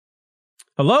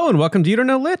Hello and welcome to You Don't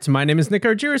Know Lit. My name is Nick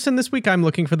Argyris, and this week I'm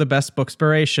looking for the best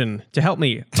bookspiration. To help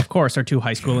me, of course, are two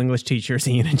high school English teachers,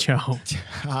 Ian and Joe.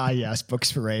 Ah, yes,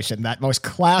 bookspiration, that most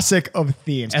classic of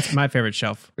themes. That's my favorite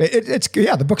shelf. It's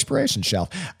the bookspiration shelf.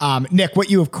 Nick, what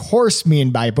you of course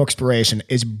mean by bookspiration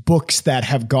is books that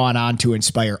have gone on to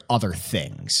inspire other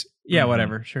things. Yeah,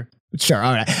 whatever, sure. Sure.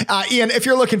 All right. Ian, if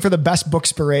you're looking for the best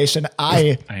bookspiration,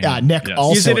 Nick, yes.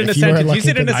 also. Use it in a sentence. Use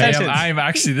it in a sentence. I'm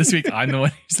actually, this week, I'm the one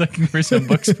who's looking for some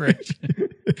bookspiration.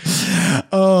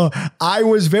 I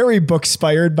was very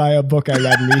bookspired by a book I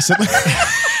read recently.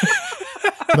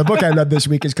 The book I read this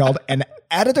week is called An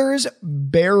Editor's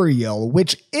Burial,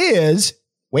 which is,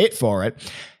 wait for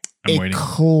it,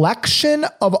 collection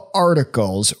of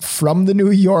articles from the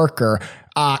New Yorker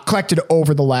collected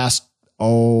over the last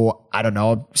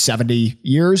 70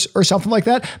 years or something like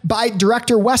that, by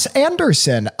director Wes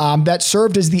Anderson, that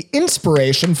served as the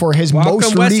inspiration for his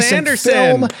most recent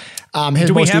film.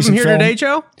 Do we have him here today,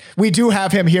 Joe? We do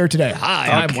have him here today. Hi,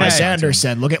 I'm Wes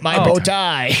Anderson. Look at my bow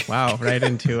tie. Wow, right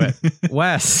into it.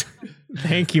 Wes,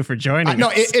 thank you for joining us.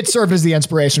 No, it served as the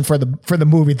inspiration for the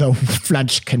movie The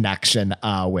French Connection,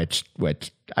 which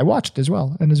I watched as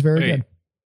well and is very good.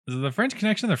 Is it The French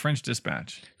Connection or The French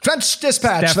Dispatch? French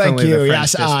Dispatch, Definitely thank you.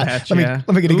 Yes, let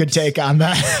me get a good take on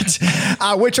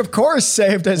that. Which, of course,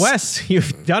 saved us. Wes,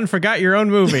 you've done forgot your own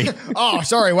movie. Oh,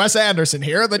 sorry, Wes Anderson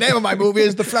here. The name of my movie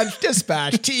is The French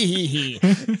Dispatch. Tee-hee-hee.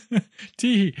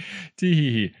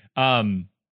 Tee-hee-hee.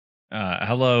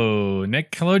 Hello,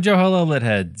 Nick. Hello, Joe. Hello,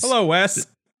 Litheads. Hello, Wes.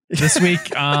 This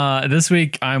week,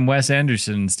 I'm Wes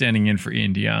Anderson standing in for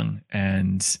Ian DeYoung,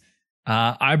 and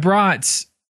I brought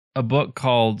a book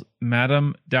called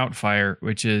Madame Doubtfire,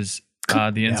 which is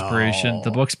the inspiration, the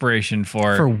bookspiration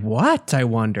For what, I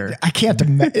wonder? I can't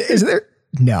imagine. Is there?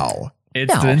 No.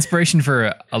 It's the inspiration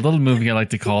for a little movie I like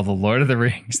to call The Lord of the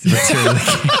Rings, The Return of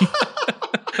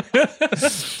the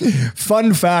King.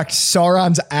 Fun fact,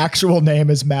 Sauron's actual name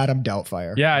is Madame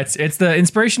Doubtfire. Yeah, it's the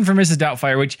inspiration for Mrs.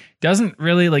 Doubtfire, which doesn't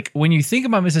really, like, when you think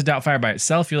about Mrs. Doubtfire by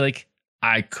itself, you're like,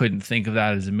 I couldn't think of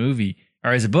that as a movie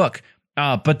or as a book.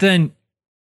 But then,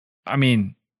 I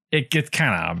mean, it gets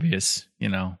kind of obvious, you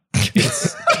know.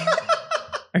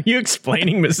 Are you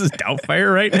explaining Mrs.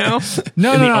 Doubtfire right now?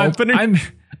 No.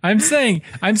 I'm saying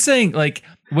like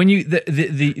when you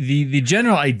the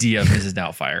general idea of Mrs.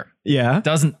 Doubtfire,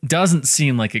 doesn't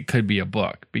seem like it could be a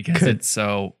book because it's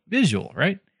so visual,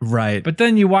 right? Right. But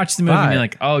then you watch the movie and you're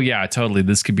like, oh yeah, totally,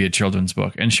 this could be a children's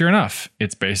book. And sure enough,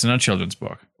 it's based on a children's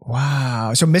book.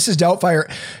 Wow. So Mrs.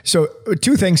 Doubtfire. So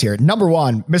two things here. Number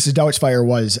one, Mrs. Doubtfire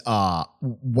was a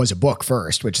book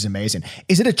first, which is amazing.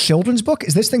 Is it a children's book?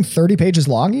 Is this thing 30 pages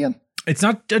long, Ian? It's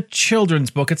not a children's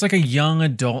book. It's like a young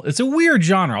adult. It's a weird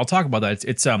genre. I'll talk about that.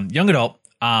 It's young adult.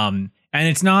 And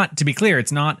it's not, to be clear,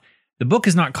 it's not, the book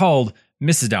is not called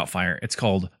Mrs. Doubtfire. It's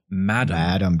called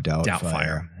Madame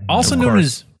Doubtfire. Also known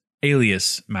as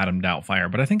alias Madame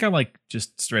Doubtfire, but I think I like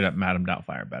just straight up Madame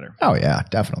Doubtfire better. Oh yeah,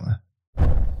 definitely.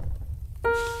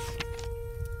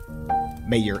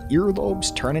 May your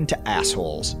earlobes turn into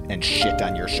assholes and shit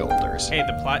on your shoulders. Hey,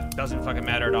 the plot doesn't fucking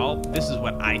matter at all. This is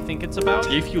what I think it's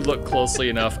about. If you look closely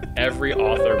enough, every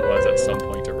author was at some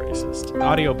point a racist.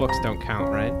 Audiobooks don't count,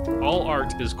 right? All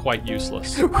art is quite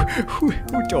useless. Who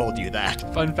told you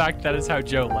that? Fun fact, that is how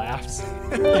Joe laughs.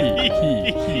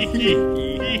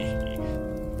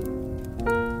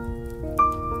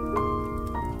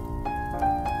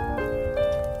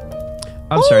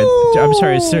 I'm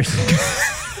sorry, sir.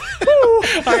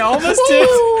 I almost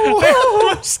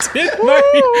did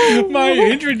my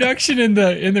introduction in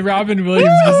the Robin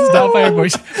Williams Mrs. Doubtfire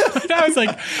voice. And I was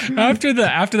like, after the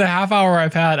half hour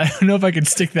I've had, I don't know if I can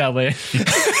stick that landing.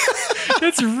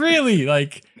 It's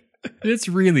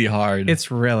really hard.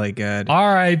 It's really good.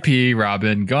 R.I.P.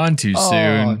 Robin, gone too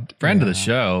soon. Friend of the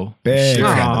show. Big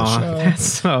friend of the show. That's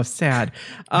so sad.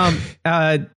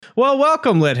 Well,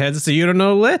 welcome, Litheads, to You Don't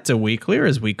Know Lit, a weekly, or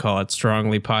as we call it,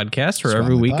 Strongly podcast, where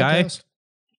every week I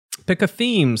pick a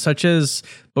theme, such as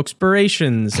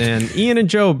bookspirations, and Ian and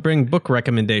Joe bring book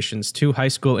recommendations to high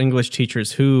school English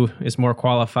teachers who is more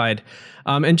qualified.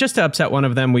 And just to upset one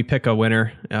of them, we pick a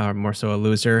winner, more so a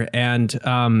loser, and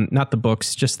not the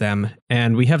books, just them.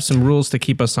 And we have some rules to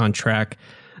keep us on track.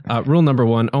 Rule number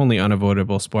 1, only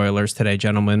unavoidable spoilers today,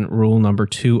 gentlemen. Rule number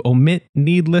 2, omit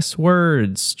needless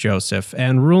words, Joseph.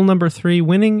 And rule number 3,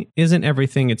 winning isn't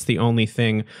everything, it's the only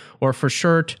thing. Or for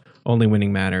short, only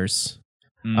winning matters.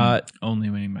 Only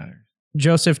winning matters.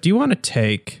 Joseph, do you want to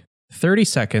take 30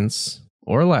 seconds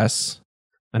or less,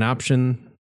 an option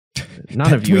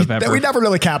none of you have ever... That we never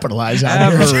really capitalize on.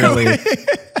 Ever really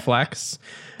flex.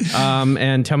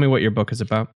 And tell me what your book is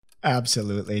about.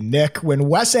 Absolutely. Nick, when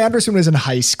Wes Anderson was in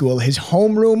high school, his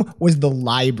homeroom was the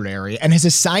library and his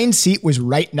assigned seat was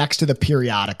right next to the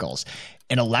periodicals.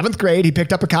 In 11th grade, he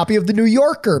picked up a copy of The New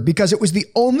Yorker because it was the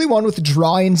only one with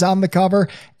drawings on the cover,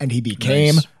 and he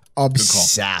became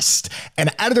obsessed. An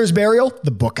Editor's Burial,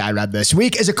 the book I read this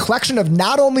week, is a collection of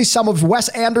not only some of Wes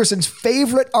Anderson's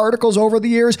favorite articles over the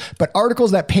years, but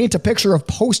articles that paint a picture of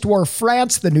post-war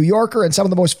France, The New Yorker, and some of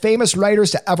the most famous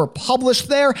writers to ever publish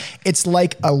there. It's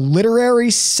like a literary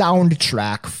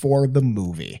soundtrack for the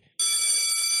movie.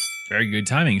 Very good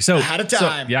timing. So Ahead of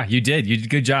time. Yeah, you did. You did a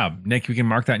good job, Nick. We can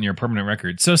mark that in your permanent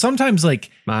record. So sometimes, like,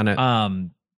 On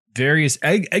it. various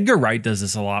Edgar Wright does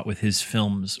this a lot with his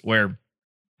films, where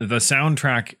the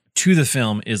soundtrack to the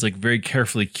film is like very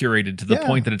carefully curated to the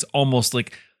point that it's almost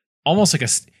like a.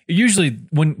 Usually,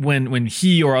 when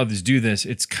he or others do this,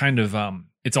 it's kind of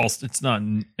it's not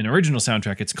an original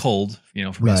soundtrack. It's culled,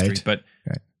 from history, but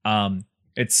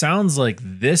it sounds like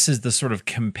this is the sort of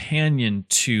companion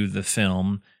to the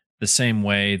film. The same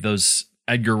way those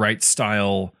Edgar Wright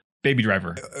style Baby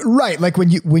Driver. Right. Like when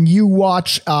you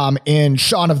watch in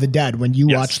Shaun of the Dead, when you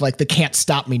watch like the Can't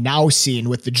Stop Me Now scene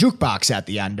with the jukebox at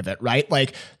the end of it, right?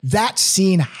 Like that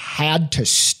scene had to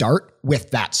start with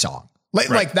that song.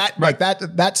 Like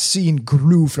that scene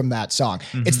grew from that song.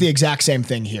 Mm-hmm. It's the exact same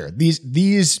thing here.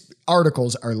 These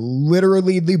articles are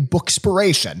literally the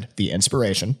bookspiration, the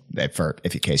inspiration, for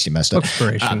if in case you missed it.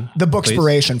 The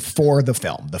bookspiration for the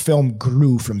film. The film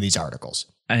grew from these articles.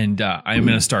 And I'm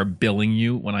going to start billing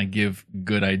you when I give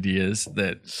good ideas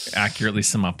that accurately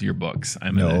sum up your books.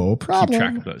 I'm going to keep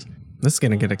track of those. This is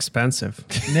going to get expensive.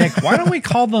 Nick, why don't we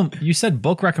call them, you said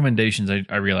book recommendations,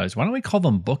 I realized. Why don't we call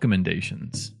them book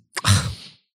recommendations?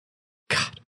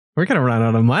 God, we're going to run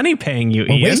out of money paying you,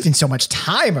 We're Ian. wasting so much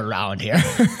time around here.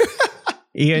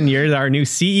 Ian, you're our new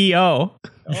CEO.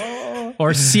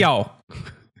 Or CEO.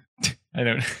 I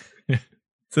don't.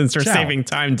 Since we're saving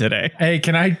time today. Hey,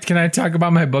 can I talk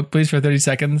about my book, please, for 30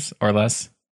 seconds or less?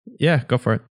 Yeah, go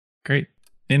for it. Great.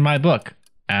 In my book,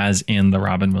 as in the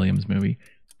Robin Williams movie,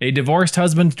 a divorced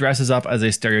husband dresses up as a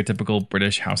stereotypical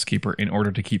British housekeeper in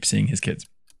order to keep seeing his kids.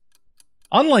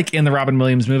 Unlike in the Robin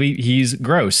Williams movie, he's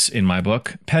gross in my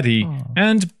book, petty,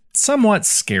 and somewhat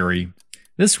scary.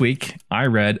 This week, I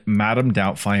read Madame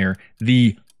Doubtfire,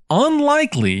 the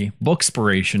unlikely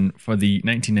bookspiration for the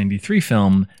 1993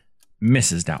 film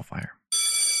Mrs. Doubtfire.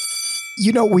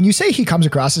 When you say he comes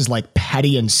across as like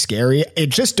petty and scary, it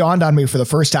just dawned on me for the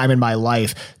first time in my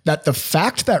life that the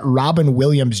fact that Robin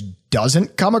Williams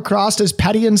doesn't come across as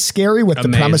petty and scary with the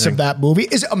premise of that movie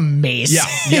is amazing.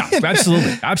 Yeah,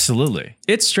 absolutely.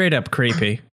 It's straight up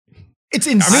creepy. It's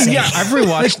insane. I've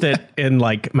rewatched it in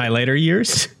like my later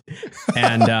years,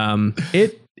 and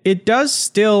it does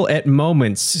still at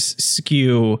moments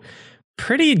skew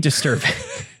pretty disturbing.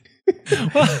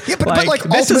 But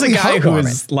this is a guy who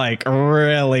is like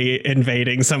really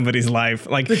invading somebody's life.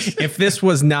 Like if this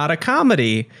was not a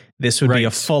comedy, this would be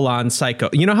a full-on psycho.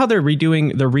 You know how they're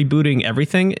rebooting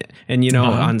everything, and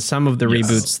on some of the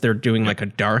reboots they're doing like a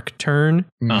dark turn.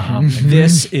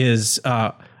 This is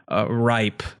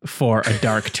ripe for a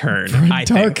dark turn. I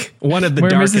think one of the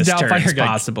darkest turns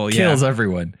possible. Kills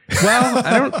everyone.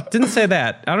 Well, I didn't say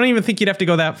that. I don't even think you'd have to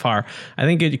go that far. I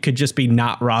think it could just be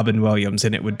not Robin Williams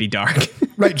and it would be dark.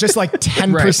 Right, just like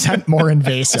 10% more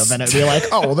invasive, and it'd be like,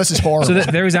 oh, well, this is horrible.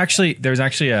 So there was actually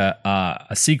a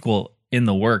sequel in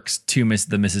the works to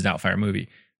the Mrs. Doubtfire movie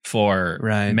for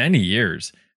many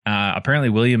years. Apparently,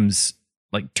 Williams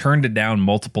like turned it down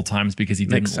multiple times because he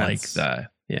didn't like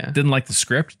the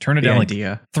script. Turned it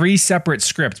down 3 separate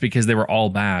scripts because they were all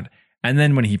bad. And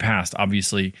then when he passed,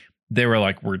 obviously they were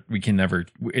like, we can never.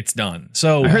 It's done.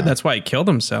 So I heard that's why he killed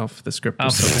himself. The script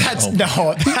was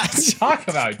that's talk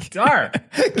about dark.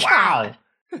 Wow.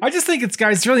 I just think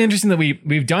it's really interesting that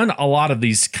we've done a lot of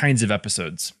these kinds of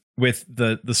episodes with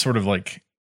the sort of like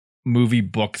movie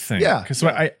book thing. Yeah. Because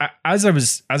I as I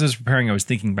was preparing, I was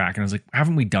thinking back and I was like,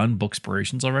 haven't we done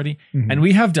bookspirations already? Mm-hmm. And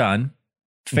we have done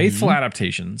faithful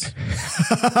adaptations,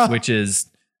 which is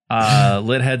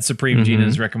Lithead Supreme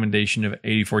Gina's recommendation of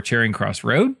 84 Charing Cross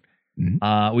Road.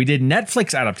 Mm-hmm. We did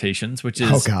Netflix adaptations, which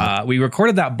is we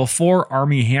recorded that before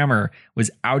Armie Hammer was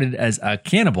outed as a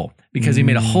cannibal because he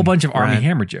made a whole bunch of Armie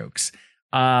Hammer jokes.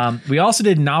 We also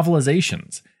did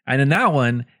novelizations. And in that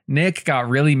one, Nick got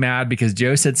really mad because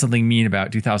Joe said something mean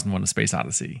about 2001: A Space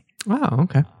Odyssey. Wow,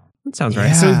 okay. That sounds right.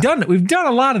 Yeah. So we've done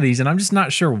a lot of these, and I'm just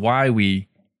not sure why we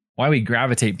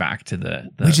gravitate back to the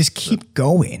we just keep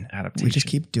going. Adaptation. We just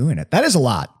keep doing it. That is a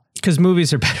lot. Because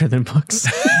movies are better than books.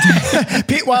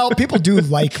 Well, people do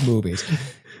like movies.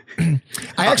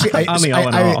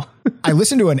 I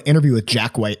listened to an interview with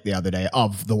Jack White the other day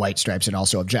of the White Stripes and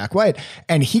also of Jack White.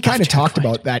 And he kind of talked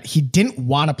about that. He didn't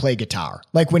want to play guitar.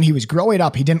 Like when he was growing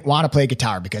up, he didn't want to play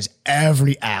guitar because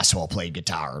every asshole played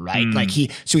guitar, right? Like he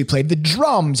played the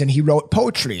drums and he wrote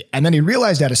poetry. And then he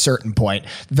realized at a certain point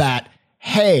that,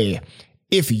 hey,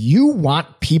 if you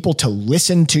want people to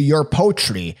listen to your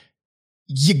poetry,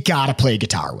 you gotta play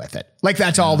guitar with it. Like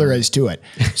that's all there is to it.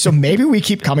 So maybe we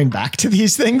keep coming back to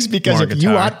these things because if you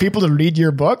want people to read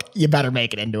your book, you better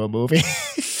make it into a movie.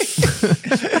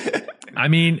 I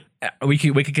mean, we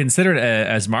could consider it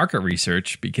as market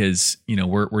research because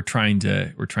we're trying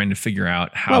to figure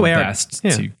out how best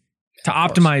to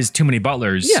optimize Too Many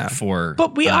Butlers for.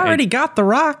 But we already got The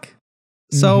Rock,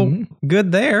 so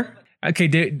good there. Okay,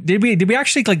 did we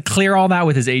actually like clear all that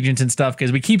with his agents and stuff?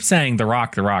 Because we keep saying The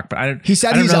Rock, but he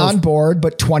said he's on board,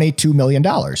 but $22 million.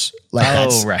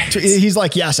 Right. He's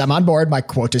like, yes, I'm on board. My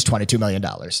quote is $22 million.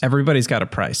 Everybody's got a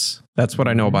price. That's what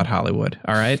I know about Hollywood.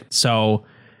 All right. So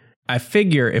I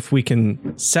figure if we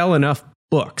can sell enough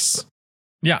books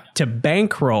to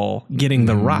bankroll getting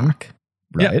The Rock,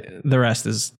 right? The rest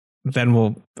is then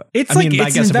we'll. I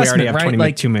guess if we already have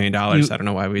 $22 million, I don't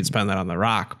know why we'd spend that on The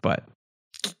Rock, but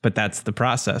that's the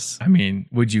process. I mean,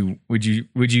 would you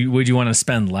want to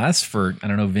spend less for, I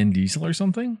don't know, Vin Diesel or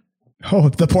something? Oh,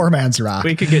 the poor man's Rock.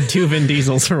 We could get 2 Vin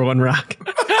Diesels for 1 Rock.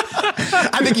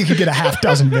 I think you could get a half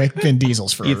dozen Vin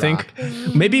Diesels for a Rock.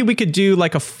 Maybe we could do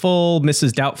like a full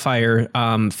Mrs.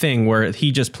 Doubtfire thing where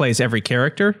he just plays every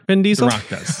character. Vin Diesel? The Rock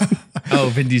does. Oh,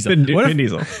 Vin Diesel. Vin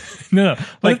Diesel. No.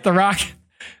 What if The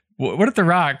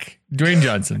Rock, Dwayne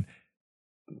Johnson,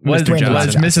 was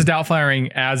Mrs.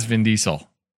 Doubtfiring as Vin Diesel?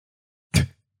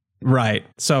 Right.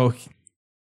 So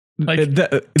like 2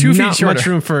 feet not shorter. Much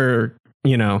room for,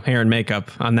 hair and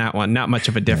makeup on that one. Not much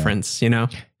of a difference,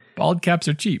 Bald caps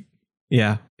are cheap.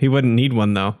 Yeah. He wouldn't need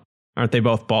one though. Aren't they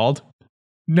both bald?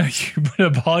 No, you put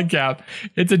a bald cap.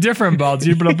 It's a different bald. So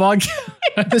you put a bald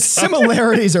cap. The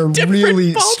similarities are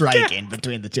really striking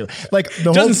between the two. Like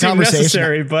the whole conversation.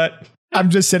 Necessary, but I'm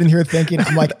just sitting here thinking,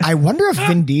 I'm like, I wonder if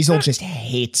Vin Diesel just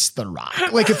hates The Rock.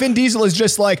 Like if Vin Diesel is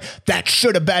just like, that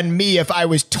should have been me if I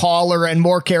was taller and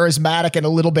more charismatic and a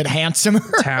little bit handsomer.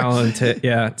 Talented.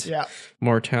 Yeah.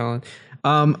 More talent.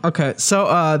 Okay.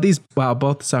 So these,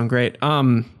 both sound great.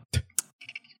 I'd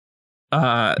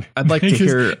like to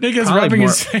hear. Nick is rubbing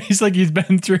his face like he's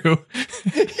been through.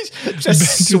 He's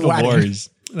just sweating. The wars.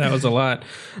 That was a lot.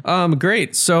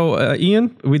 Great. So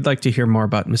Ian, we'd like to hear more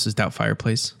about Mrs. Doubtfire,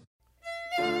 please.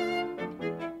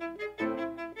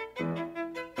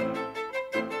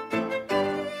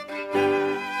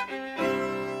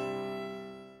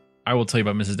 I will tell you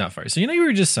about Mrs. Doubtfire. So, you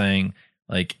were just saying,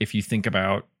 like, if you think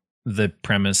about the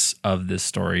premise of this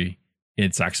story,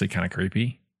 it's actually kind of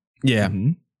creepy. Yeah.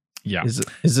 Mm-hmm. Yeah. Is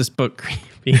this book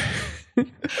creepy?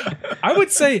 I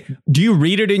would say. Do you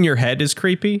read it in your head as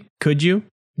creepy? Could you?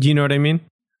 Do you know what I mean?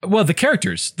 Well, the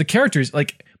characters,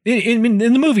 like in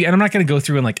the movie, and I'm not going to go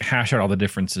through and like hash out all the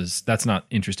differences. That's not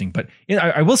interesting. But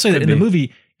I will say that in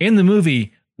the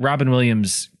movie, Robin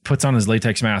Williams puts on his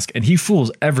latex mask and he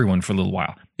fools everyone for a little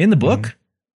while. In the book,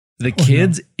 the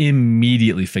kids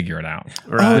immediately figure it out.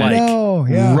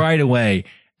 Right. Right away.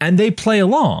 And they play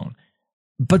along.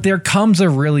 But there comes a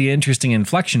really interesting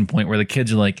inflection point where the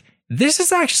kids are like, this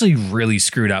is actually really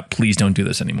screwed up. Please don't do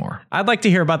this anymore. I'd like to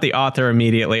hear about the author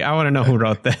immediately. I want to know who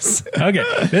wrote this. Okay.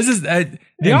 This is the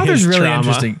author's really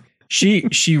interesting.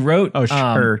 She wrote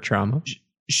her trauma.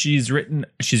 She's written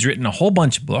a whole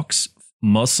bunch of books,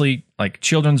 mostly like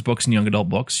children's books and young adult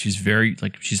books.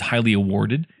 She's highly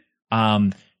awarded.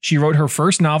 She wrote her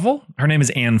first novel. Her name is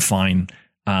Anne Fine.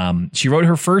 She wrote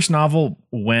her first novel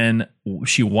when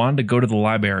she wanted to go to the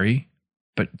library,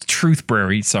 but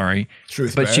Truthbrary,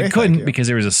 but she couldn't because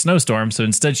there was a snowstorm. So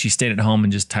instead, she stayed at home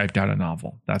and just typed out a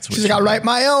novel. That's what she's like. I'll write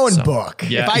my own book.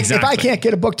 Yeah, if I can't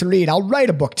get a book to read, I'll write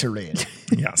a book to read.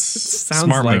 Yes, sounds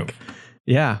smart like. move.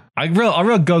 Yeah, a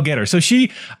real go getter. So she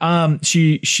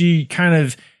kind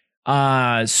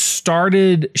of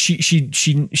started. She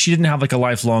didn't have like a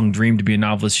lifelong dream to be a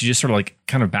novelist. She just sort of like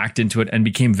kind of backed into it and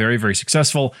became very, very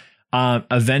successful.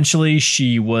 Eventually,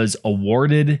 she was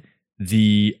awarded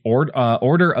the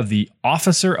Order of the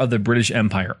Officer of the British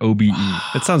Empire, OBE.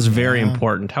 That sounds very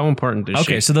important. How important is she?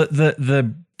 Okay, so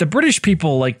the British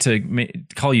people like to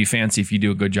call you fancy if you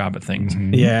do a good job at things.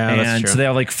 Mm-hmm. Yeah, that's and true. So they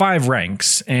have like 5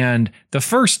 ranks, and the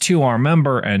first 2 are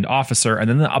member and officer, and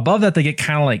then above that they get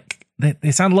kind of like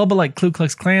they sound a little bit like Ku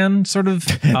Klux Klan sort of.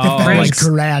 Like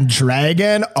Grand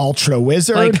Dragon, Ultra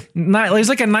Wizard. There's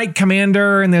like a Knight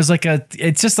Commander, and there's like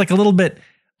it's just like a little bit.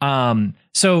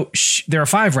 So there are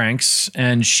 5 ranks,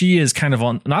 and she is kind of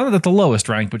on, not at the lowest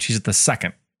rank, but she's at the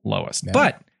second lowest. Yeah.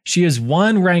 But she is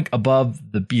 1 rank above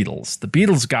the Beatles. The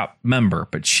Beatles got member,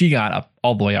 but she got up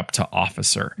all the way up to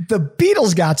officer. The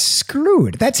Beatles got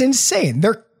screwed. That's insane.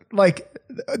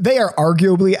 They are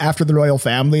arguably, after the royal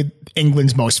family,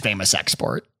 England's most famous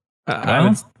export. I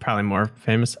would probably more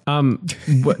famous.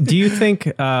 Do you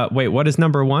think? Wait, what is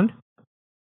number 1?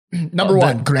 Number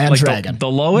 1, Grand Dragon.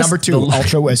 The lowest. Number 2,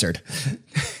 Ultra Wizard.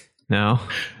 No.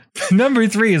 Number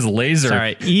 3 is Laser.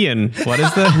 Sorry, Ian. What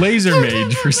is the Laser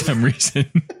Mage for some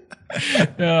reason?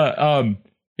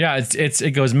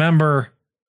 It goes member,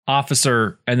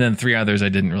 officer, and then 3 others I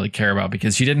didn't really care about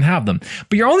because she didn't have them.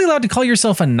 But you're only allowed to call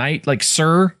yourself a knight, like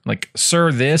sir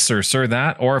this or sir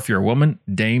that, or if you're a woman,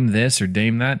 dame this or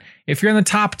dame that. If you're in the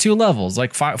top 2 levels,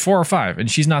 like 4 or 5, and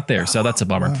she's not there, so that's a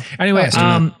bummer. Anyway,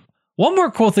 one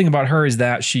more cool thing about her is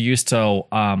that she used to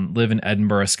live in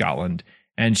Edinburgh, Scotland,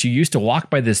 and she used to walk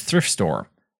by this thrift store,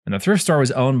 and the thrift store was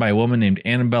owned by a woman named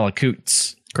Annabella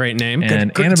Coots. Great name.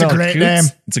 And Annabella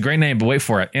Coots, it's a great name, but wait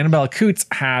for it. Annabella Coots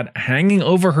had hanging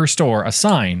over her store a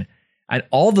sign, and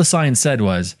all the sign said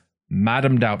was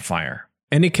Madame Doubtfire.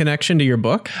 Any connection to your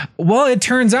book? Well, it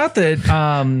turns out that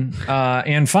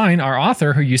Anne Fine, our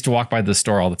author, who used to walk by the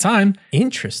store all the time,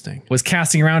 interesting, was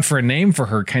casting around for a name for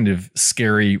her kind of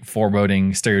scary,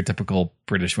 foreboding, stereotypical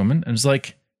British woman, and was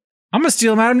like, I'm going to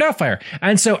steal Madame Doubtfire.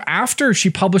 And so after she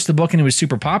published the book and it was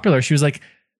super popular, she was like,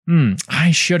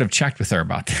 I should have checked with her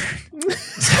about that.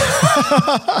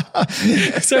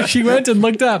 So she went and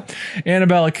looked up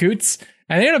Annabella Coots,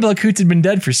 and Annabella Coots had been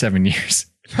dead for 7 years.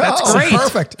 That's great.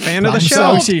 Perfect. Fan of the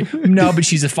show. But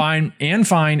she's Anne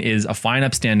Fine is a fine,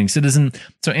 upstanding citizen.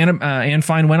 So Anne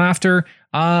Fine went after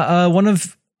one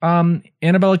of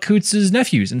Annabella Coots'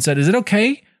 nephews and said, is it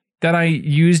okay that I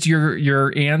used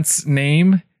your aunt's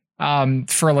name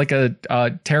for like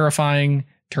a terrifying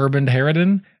turbaned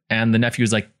harridan? And the nephew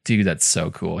was like, dude, that's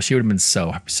so cool. She would have been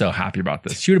so happy about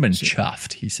this. She would have been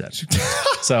chuffed, he said.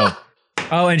 So,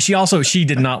 and she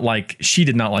did not like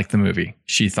the movie.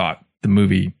 She thought the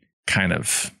movie kind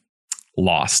of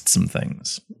lost some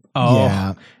things. Oh,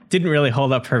 yeah. Didn't really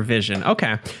hold up her vision.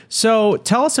 Okay. So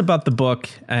tell us about the book.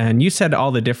 And you said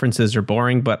all the differences are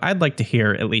boring, but I'd like to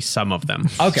hear at least some of them.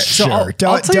 Okay. So sure.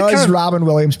 Does Robin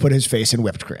Williams put his face in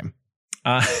whipped cream?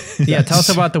 Yeah, tell us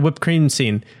about the whipped cream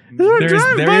scene. There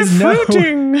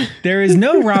is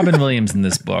no Robin Williams in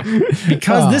this book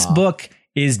because this book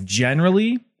is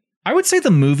generally, I would say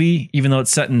the movie, even though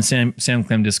it's set in San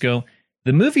Clemente Disco,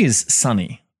 the movie is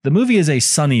sunny. The movie is a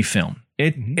sunny film.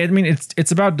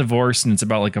 It's about divorce and it's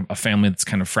about like a family that's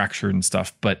kind of fractured and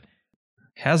stuff, but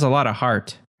has a lot of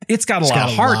heart. It's got a lot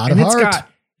of heart, and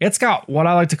it's got what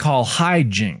I like to call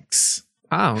hijinks.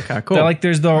 Oh, okay, cool.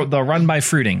 There's the run by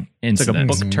fruiting incident.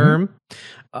 It's like a book term.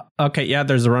 Okay, yeah,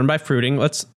 there's the run by fruiting.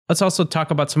 Let's also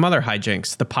talk about some other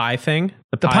hijinks. The pie thing.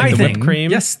 The pie thing. Whipped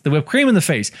cream. Yes, the whipped cream in the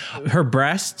face. Her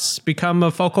breasts become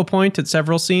a focal point at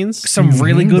several scenes. Some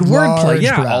really good wordplay.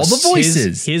 Yeah, breasts. All the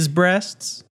voices. His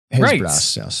breasts. His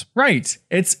breasts, yes. Right.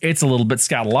 It's a little bit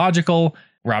scatological.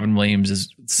 Robin Williams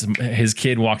his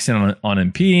kid walks in on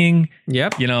him peeing.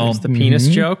 Yep. There's the penis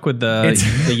joke with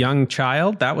the young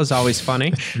child. That was always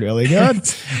funny. Really good.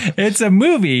 It's a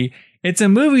movie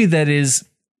that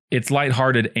it's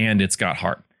lighthearted and it's got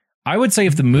heart. I would say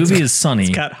if the movie is sunny,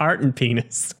 it's got heart and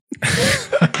penis.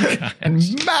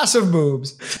 And massive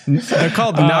boobs. They're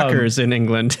called knockers in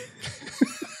England.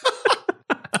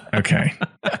 Okay.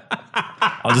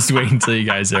 I'll just wait until you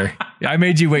guys are. I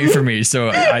made you wait for me, so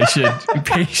I should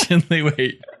patiently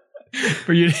wait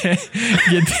for you to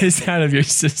get this out of your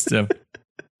system.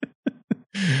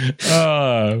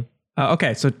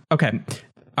 Okay.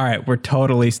 All right. We're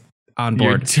totally on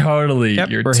board.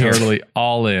 You're totally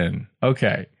all in.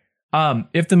 Okay.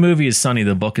 If the movie is sunny,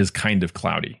 the book is kind of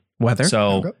cloudy. Weather.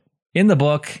 So in the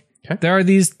book, there are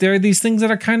these things that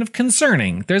are kind of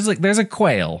concerning. There's a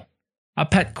quail, a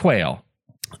pet quail.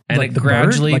 And like it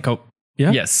gradually,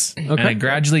 yes, and it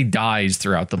gradually dies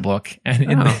throughout the book.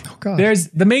 And there's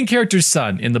the main character's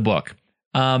son in the book.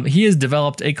 He has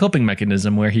developed a coping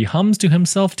mechanism where he hums to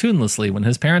himself tunelessly when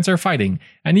his parents are fighting,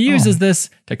 and he uses this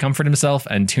to comfort himself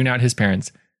and tune out his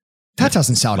parents. That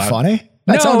doesn't sound funny.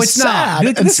 No, it's not.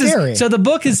 This scary. So the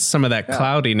book is some of that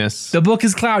cloudiness. The book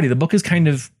is cloudy. The book is kind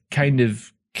of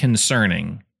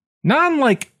concerning. Not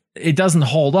like it doesn't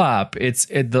hold up.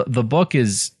 The book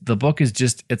is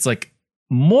just, it's like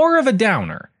more of a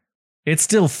downer. It's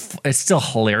still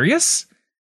hilarious,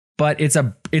 but it's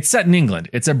set in England.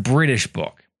 It's a British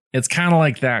book. It's kind of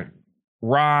like that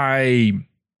wry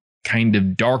kind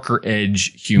of darker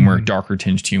edge humor, darker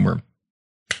tinged humor.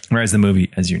 Whereas the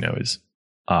movie, as you know, is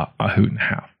a hoot and a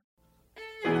half.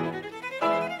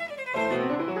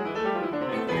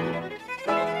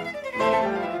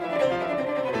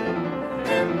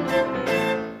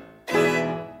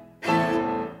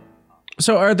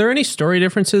 So are there any story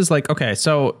differences? Like, okay,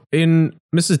 so in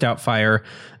Mrs. Doubtfire,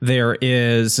 there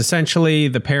is essentially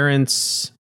the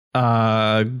parents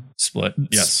Split.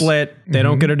 Yes. Split. They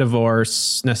don't get a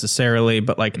divorce necessarily,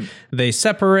 but like they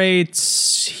separate.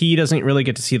 He doesn't really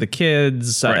get to see the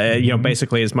kids,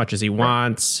 basically as much as he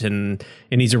wants. And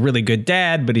he's a really good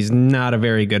dad, but he's not a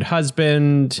very good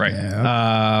husband. Right.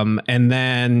 Yeah. And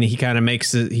then he kind of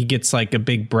he gets like a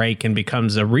big break and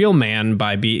becomes a real man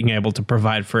by being able to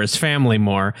provide for his family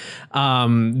more.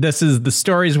 This is the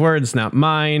story's words, not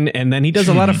mine. And then he does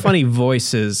a lot of funny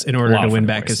voices in order to win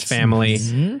back his family.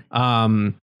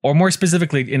 Or more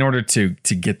specifically, in order to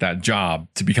get that job,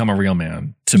 to become a real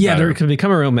man. To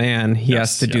become a real man, he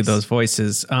has to do those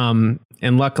voices. And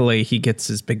luckily, he gets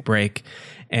his big break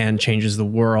and changes the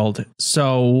world.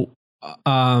 So,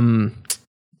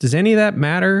 does any of that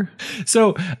matter?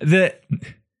 So the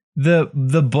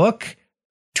book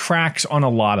tracks on a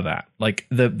lot of that, like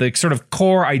the sort of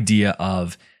core idea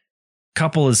of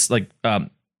couple is like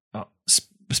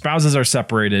spouses are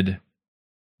separated,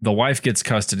 the wife gets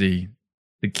custody.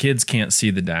 The kids can't see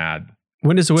the dad.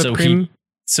 When does the whipped cream?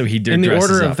 He did in the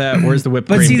order of that. Where's the whipped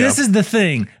cream? But see, go? This is the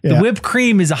thing. Yeah. The whipped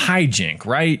cream is a hijink,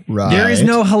 right? Right. There is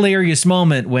no hilarious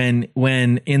moment when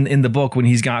in the book when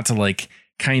he's got to like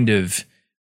kind of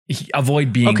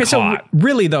avoid being caught. So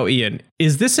really though, Ian,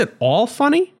 is this at all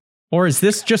funny? Or is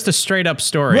this just a straight up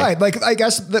story? Right. Like, I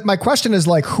guess that my question is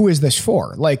like, who is this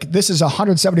for? Like, this is a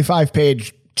 175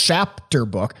 page chapter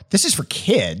book. This is for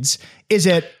kids. Is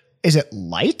it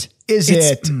light? Is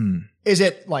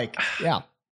it like, yeah.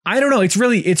 I don't know. It's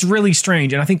really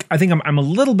strange. And I think I'm a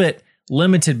little bit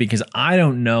limited because I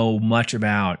don't know much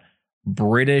about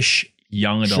British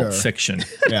young adult fiction.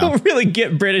 I don't really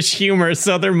get British humor,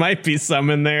 so there might be some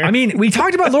in there. I mean, we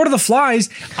talked about Lord of the Flies.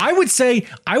 I would say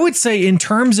in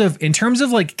terms of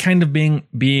like kind of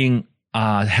being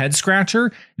a head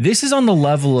scratcher, this is on the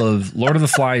level of Lord of the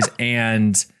Flies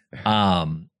and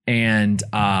Catcher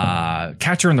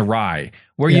in the Rye,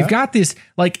 where you've got this,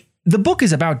 like, the book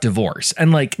is about divorce,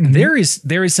 and like there is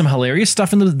some hilarious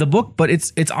stuff in the book, but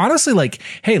it's honestly like,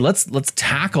 hey, let's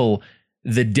tackle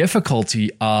the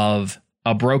difficulty of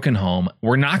a broken home.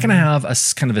 We're not going to have a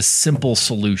kind of a simple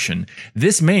solution.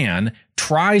 This man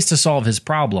tries to solve his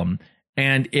problem,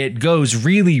 and it goes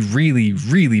really, really,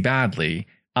 really badly.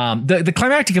 The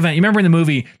climactic event, you remember in the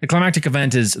movie, the climactic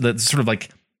event is the sort of like,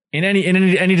 in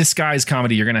any disguised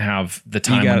comedy, you're going to have the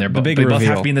time when they both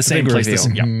have to be in the same place.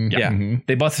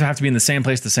 They both have to be in the same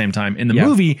place at the same time. In the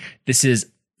movie, this is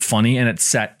funny, and it's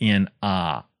set in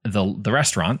the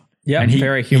restaurant. Yeah, and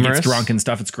very humorous. He gets drunk and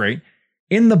stuff. It's great.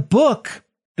 In the book,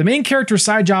 the main character's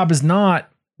side job is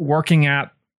not working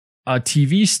at a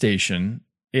TV station.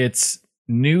 It's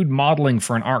nude modeling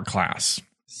for an art class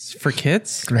for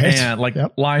kids. Great. And like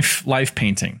life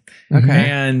painting. Okay.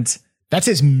 And that's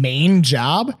his main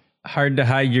job. Hard to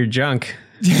hide your junk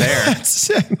there.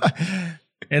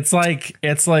 It's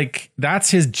like that's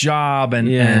his job,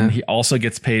 and he also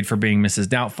gets paid for being Mrs.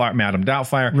 Doubtfire, Madam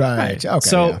Doubtfire. Right. Okay.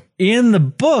 So in the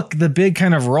book, the big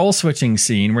kind of role switching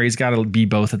scene where he's got to be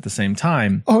both at the same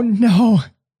time. Oh no!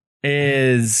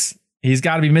 Is he's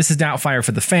got to be Mrs. Doubtfire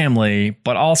for the family,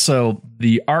 but also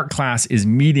the art class is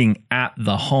meeting at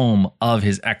the home of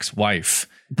his ex-wife.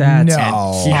 That's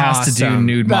he has to do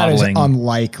nude modeling. That is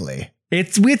unlikely.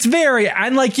 It's very,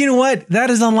 and like, you know what? That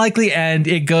is unlikely, and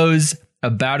it goes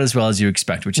about as well as you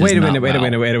expect, which is wait a minute.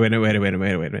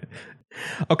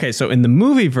 Okay, so in the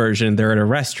movie version, they're at a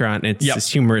restaurant, and it's this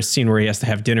humorous scene where he has to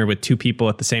have dinner with two people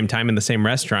at the same time in the same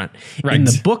restaurant. Right. In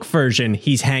the book version,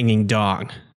 he's hanging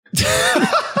dong.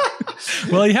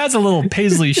 Well, he has a little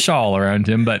paisley shawl around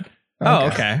him, but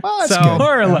okay. Well, that's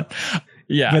good.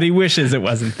 Yeah, but he wishes it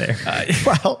wasn't there.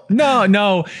 Well,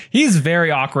 no, he's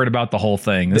very awkward about the whole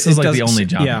thing. This is like the only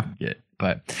job he can get.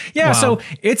 But so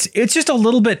it's just a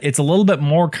little bit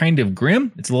more kind of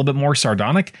grim. It's a little bit more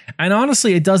sardonic, and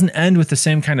honestly, it doesn't end with the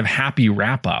same kind of happy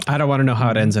wrap up. I don't want to know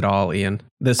how it ends at all, Ian.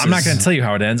 I'm not going to tell you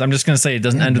how it ends. I'm just going to say it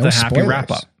doesn't end with a happy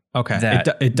wrap up. Okay,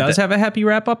 it does have a happy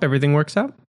wrap up. Everything works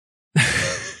out.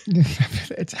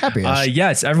 It's happy.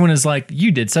 Yes, everyone is like,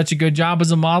 you did such a good job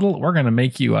as a model. We're going to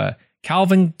make you a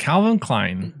Calvin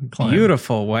Klein.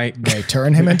 Beautiful white. They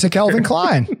turn him into Calvin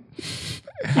Klein.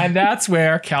 And that's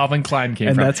where Calvin Klein came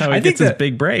from. And that's how he gets his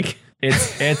big break.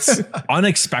 It's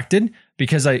unexpected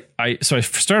because I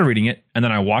started reading it, and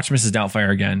then I watched Mrs.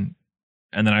 Doubtfire again,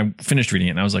 and then I finished reading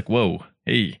it, and I was like, whoa,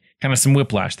 hey, kind of some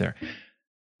whiplash there.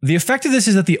 the effect of this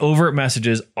is that the overt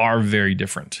messages are very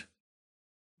different.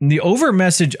 The overt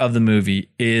message of the movie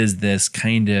is this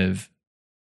kind of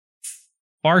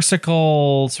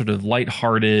farcical, sort of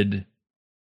lighthearted,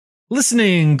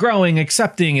 listening, growing,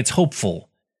 accepting. It's hopeful.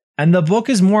 And the book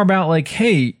is more about like,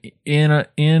 hey, in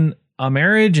a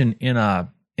marriage and in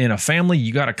a family,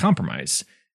 you got to compromise,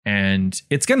 and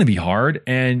it's going to be hard,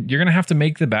 and you're going to have to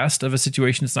make the best of a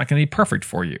situation that's not going to be perfect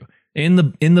for you. In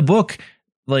the book,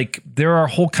 like there are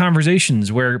whole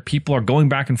conversations where people are going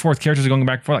back and forth. Characters are going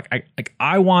back and forth. Like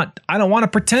I don't want to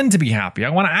pretend to be happy. I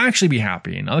want to actually be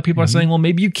happy. And other people are saying, well,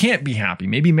 maybe you can't be happy.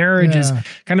 Maybe marriage is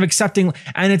kind of accepting.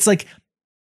 And it's like,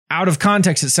 out of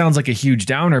context, it sounds like a huge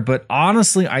downer, but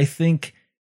honestly, I think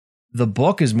the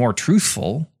book is more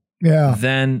truthful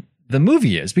than the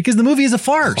movie is, because the movie is a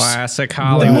farce. Classic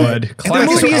Hollywood. Right. The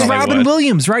movie is Robin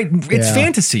Williams, right? It's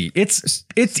fantasy. It's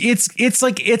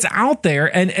like it's out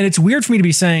there, and it's weird for me to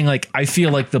be saying like I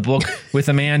feel like the book with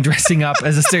a man dressing up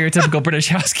as a stereotypical British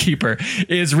housekeeper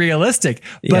is realistic,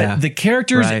 but the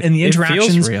characters and the interactions,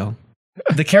 it feels real.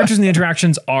 The characters and the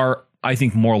interactions are, I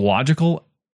think, more logical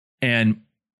and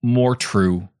more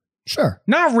true. Sure.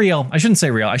 Not real. I shouldn't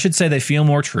say real. I should say they feel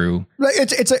more true.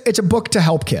 It's a book to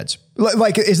help kids.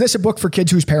 Like, is this a book for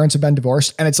kids whose parents have been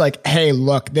divorced? And it's like, hey,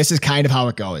 look, this is kind of how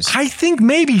it goes. I think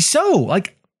maybe so.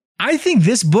 Like, I think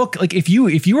this book, like if you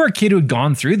were a kid who had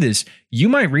gone through this, you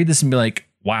might read this and be like,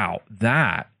 wow,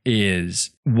 that is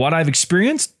what I've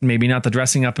experienced. Maybe not the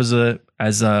dressing up as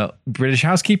a British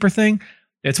housekeeper thing.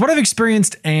 It's what I've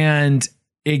experienced, and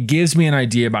it gives me an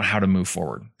idea about how to move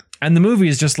forward. And the movie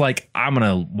is just like, I'm going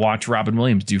to watch Robin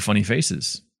Williams do funny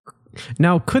faces.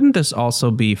 Now, couldn't this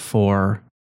also be for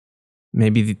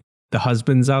maybe the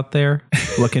husbands out there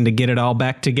looking to get it all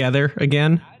back together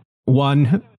again?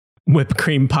 One whipped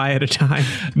cream pie at a time.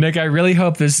 Nick, I really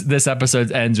hope this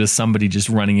episode ends with somebody just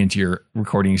running into your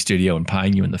recording studio and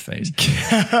pieing you in the face.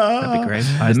 That'd be great.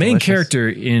 The main character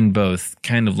in both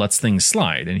kind of lets things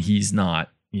slide, and he's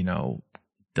not,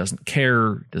 doesn't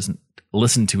care, doesn't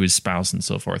listen to his spouse and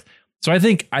so forth. So I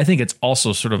think it's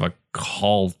also sort of a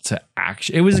call to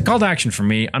action. It was a call to action for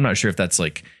me. I'm not sure if that's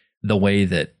like the way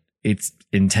that it's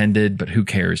intended, but who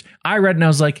cares? I read it and I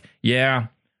was like, yeah,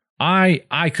 I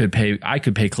could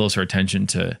pay closer attention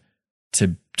to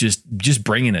just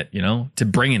bringing it, to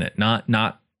bringing it, not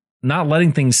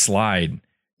letting things slide,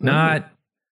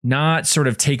 not sort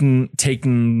of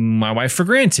taking my wife for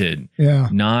granted. Yeah.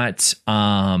 Not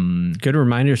good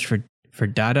reminders for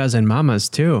dadas and mamas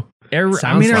too. It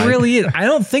really is. I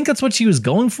don't think that's what she was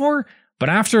going for, but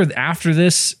after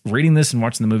this, reading this and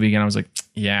watching the movie again, I was like,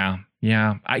 yeah.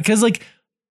 Because like,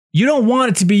 you don't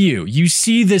want it to be you. You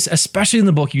see this, especially in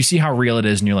the book, you see how real it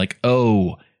is, and you're like,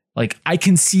 oh, like I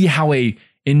can see how a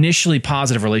initially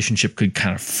positive relationship could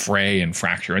kind of fray and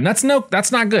fracture, and that's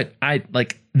not good. I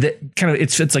like that kind of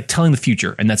it's like telling the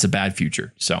future, and that's a bad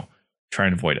future. So try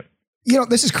and avoid it.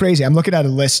 This is crazy. I'm looking at a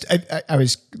list. I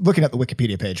was looking at the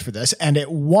Wikipedia page for this, and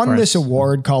it won this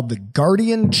award called the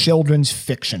Guardian Children's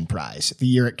Fiction Prize the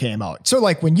year it came out. So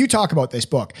like when you talk about this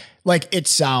book, like it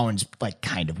sounds like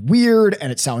kind of weird,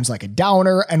 and it sounds like a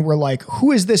downer, and we're like,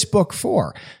 who is this book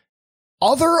for?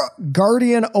 Other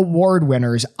Guardian Award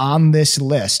winners on this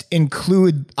list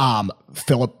include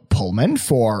Philip Pullman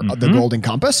for The Golden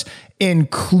Compass,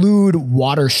 include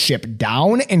Watership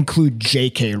Down, include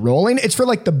J.K. Rowling. It's for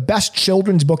like the best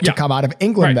children's book to come out of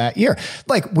England that year.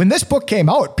 Like when this book came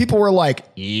out, people were like,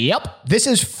 yep, this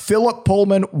is Philip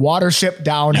Pullman, Watership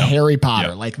Down, Harry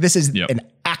Potter. Like this is an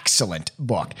excellent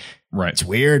book. Right. It's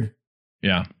weird.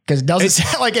 Yeah. Because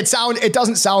it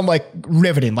doesn't sound like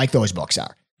riveting like those books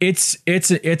are. It's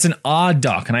an odd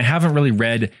doc, and I haven't really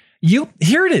read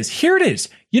here it is.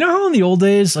 You know how in the old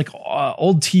days, like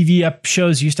old TV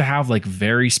shows used to have like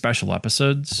very special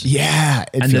episodes? Yeah.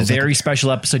 And the very special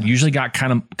episode usually got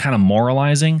kind of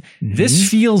moralizing. Mm-hmm. This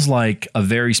feels like a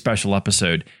very special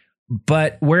episode,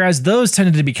 but whereas those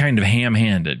tended to be kind of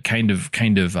ham-handed, kind of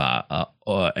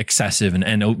excessive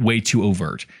and way too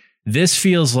overt. This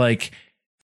feels like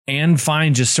Anne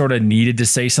Fine just sort of needed to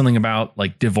say something about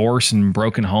like divorce and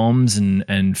broken homes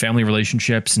and family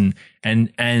relationships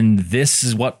and this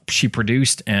is what she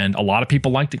produced, and a lot of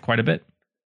people liked it quite a bit,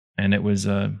 and it was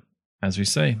as we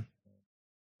say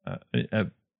a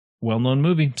well-known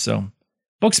movie. So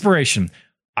bookspiration,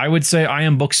 I would say I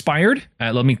am bookspired.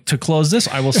 To close this,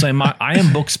 I will say I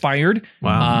am bookspired.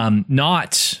 Wow.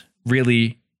 Not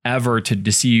really ever to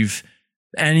deceive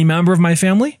any member of my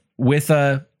family with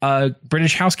a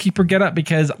British housekeeper getup,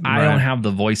 because I don't have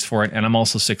the voice for it, and I'm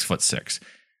also 6'6".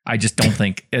 I just don't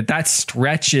think that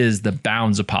stretches the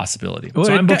bounds of possibility. Well,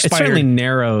 so I'm it certainly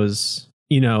narrows,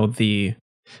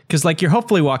 Because like you're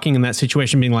hopefully walking in that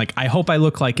situation being like, I hope I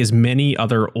look like as many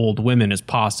other old women as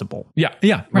possible. Yeah.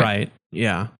 Right.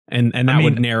 Yeah. And that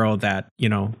would narrow that,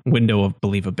 window of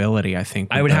believability, I think.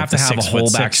 I would have to have a whole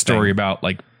backstory about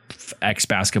like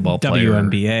ex-basketball player.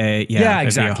 WNBA. Yeah,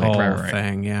 exactly. Whole Right.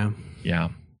 thing. Yeah. Yeah.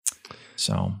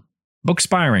 So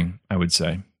book-spiring, I would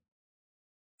say.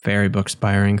 Very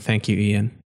book-spiring. Thank you,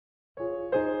 Ian.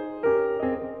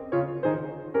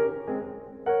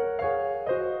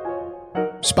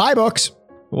 Spy books.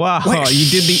 Wow, you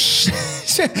did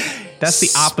that's the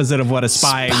opposite of what a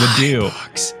spy would do.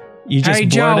 Books. You just Hey,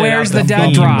 Joe, blurted where's out the dead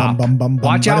theme. drop?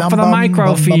 Watch out for the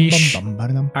microfiche.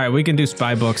 All right, we can do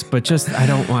spy books, but I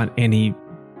don't want any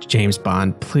James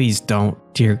Bond. Please don't,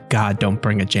 dear God, don't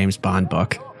bring a James Bond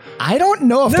book. I don't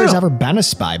know if there's ever been a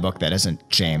spy book that isn't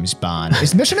James Bond.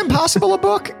 Is Mission Impossible a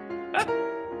book?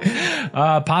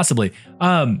 Possibly.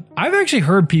 I've actually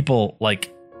heard people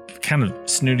like kind of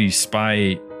snooty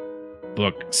spy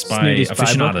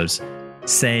aficionados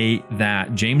say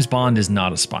that James Bond is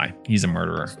not a spy. He's a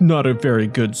murderer. Not a very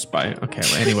good spy. Okay,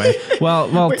 well, anyway.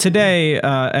 well, today,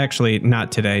 actually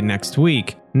not today, next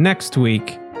week. Next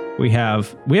week, we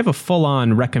have a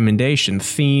full-on recommendation,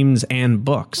 themes and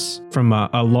books from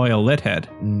a loyal lithead,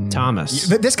 Thomas.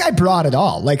 This guy brought it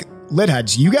all. Like,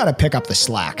 litheads, you got to pick up the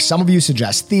slack. Some of you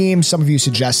suggest themes. Some of you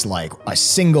suggest like a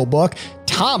single book.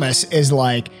 Thomas is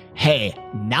like, hey,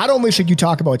 not only should you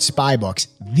talk about spy books,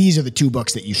 these are the 2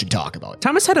 books that you should talk about.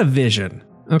 Thomas had a vision,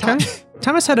 okay?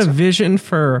 Thomas had a vision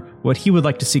for what he would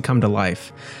like to see come to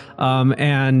life.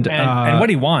 And what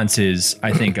he wants is,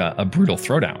 I think, a brutal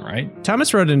throwdown, right?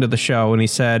 Thomas wrote into the show and he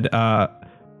said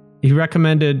he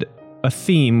recommended a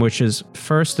theme, which is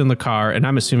first in the car, and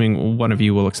I'm assuming one of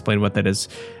you will explain what that is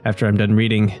after I'm done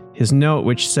reading his note,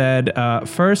 which said,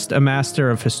 first, a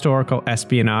master of historical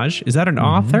espionage. Is that an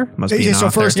author? Must be an author. So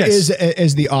first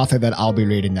is the author that I'll be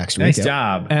reading next week. Nice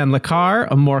job. And Lakar,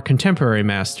 a more contemporary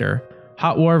master.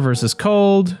 Hot War versus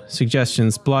Cold.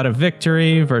 Suggestions, Blood of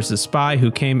Victory versus Spy Who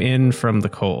Came In from the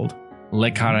Cold. Le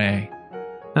Carré.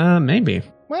 Maybe.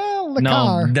 Well, the No,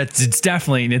 car. it's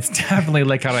definitely Le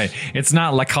Carré. It's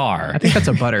not Le Car. I think that's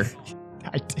a butter.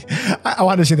 I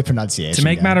wanted to see the pronunciation. To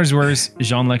make again. matters worse,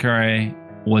 Jean Le Carré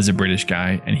was a British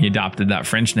guy, and he adopted that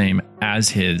French name as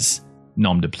his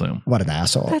nom de plume. What an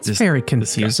asshole. That's very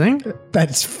confusing.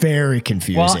 That's very Well,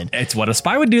 confusing. it's what a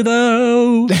spy would do,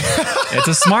 though. It's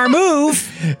a smart move.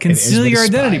 Conceal what your a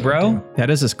spy identity, would bro. do. That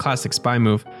is his classic spy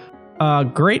move.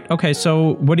 Great. Okay,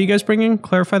 so what are you guys bringing?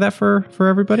 Clarify that for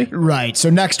everybody. Right. So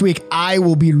next week, I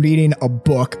will be reading a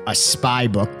book, a spy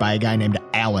book by a guy named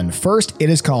Alan First. It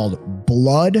is called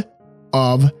Blood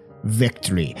of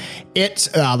Victory.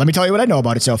 It's, let me tell you what I know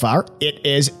about it so far. It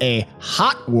is a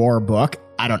hot war book.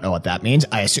 I don't know what that means.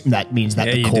 I assume that means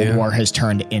that the Cold War has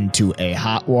turned into a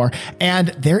hot war. And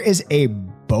there is a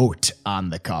boat on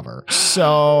the cover.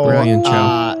 So Brilliant,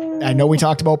 Joe. I know we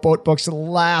talked about boat books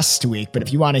last weat, but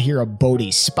if you want to hear a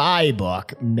boaty spy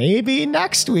book, maybe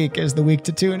next week is the week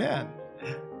to tune in.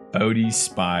 Bodhi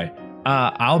Spy.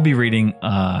 I'll be reading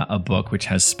a book which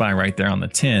has spy right there on the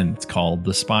tin. It's called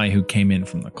The Spy Who Came In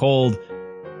from the Cold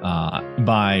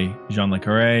by Jean Le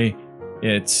Carré.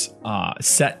 It's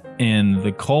set in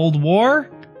the Cold War,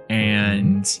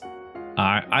 and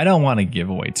I don't want to give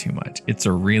away too much. It's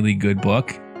a really good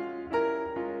book.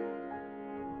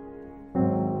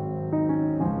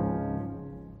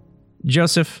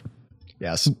 Joseph,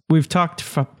 Yes. we've talked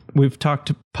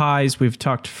pies, we've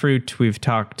talked fruit, we've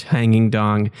talked hanging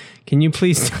dong. Can you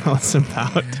please tell us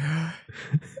about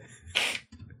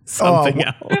something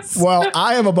else? Well,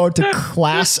 I am about to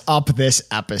class up this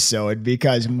episode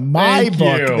because my Thank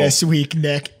book you. this week,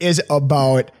 Nick, is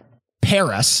about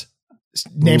Paris.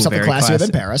 Name something very classier than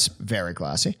classy. Paris. Very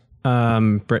classy.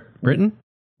 Britain?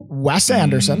 Wes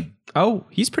Anderson. Oh,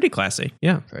 he's pretty classy.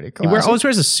 Yeah. Pretty He classy. always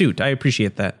wears a suit. I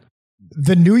appreciate that.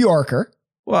 The New Yorker.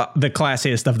 Well, the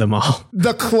classiest of them all.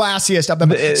 The classiest of them.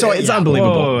 So It's yeah,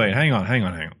 unbelievable. Wait, hang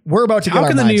on. we're about to get How our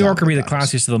can the minds New on Yorker be the because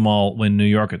classiest of them all when New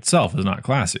York itself is not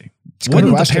classy? a good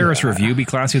Wouldn't the question. Paris Review be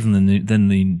classier than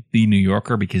the New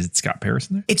Yorker because it's got Paris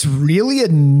in there? It's really a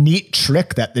neat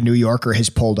trick that the New Yorker has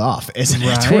pulled off, isn't it?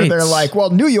 Right. Where they're like, well,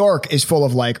 New York is full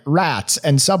of like rats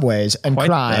and subways and Quite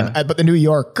crime, but the New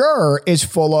Yorker is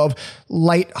full of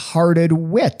lighthearted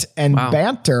wit and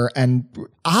banter and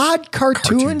odd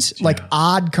cartoons,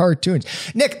 odd cartoons.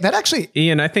 Nick, that actually,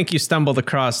 Ian, I think you stumbled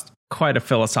across quite a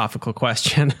philosophical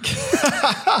question.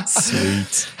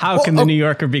 Sweet. How can the New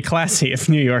Yorker be classy if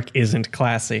New York isn't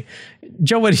classy?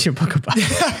 Joe, what is your book about?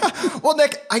 well,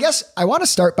 Nick, I guess I want to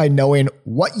start by knowing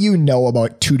what you know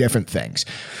about two different things.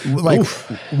 Like,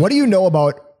 what do you know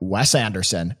about Wes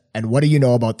Anderson and what do you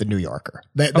know about the New Yorker?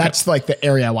 That's like the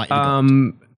area I want you to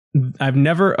go I've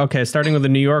never, starting with the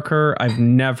New Yorker, I've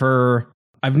never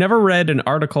read an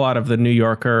article out of the New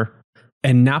Yorker,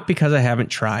 and not because I haven't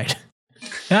tried.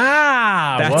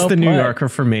 That's the New Yorker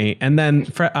for me. And then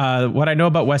what I know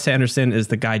about Wes Anderson is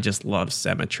the guy just loves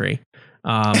symmetry.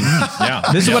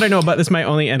 This is what I know about. This is my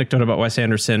only anecdote about Wes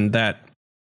Anderson, that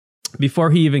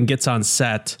before he even gets on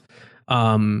set,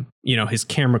 his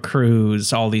camera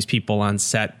crews, all these people on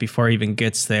set, before he even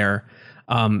gets there,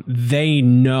 they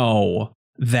know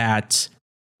that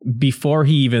before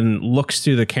he even looks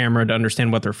through the camera to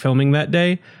understand what they're filming that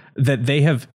day,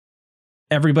 that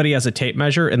everybody has a tape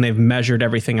measure and they've measured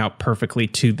everything out perfectly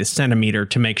to the centimeter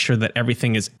to make sure that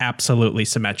everything is absolutely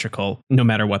symmetrical no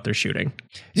matter what they're shooting.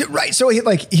 Right. So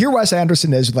here Wes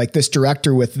Anderson is like this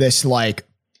director with this like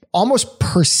almost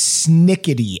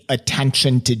persnickety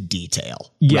attention to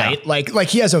detail. Yeah. Right. Like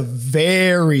he has a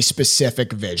very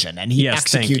specific vision and he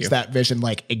executes that vision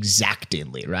like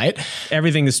exactingly. Right.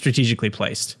 Everything is strategically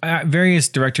placed. Various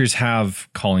directors have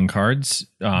calling cards.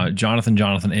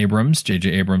 Jonathan Abrams,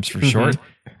 J.J. Abrams for short.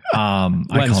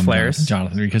 Lens flares.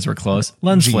 Jonathan, because we're close.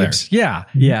 Lens flares. Yeah.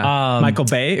 Michael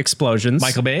Bay, explosions.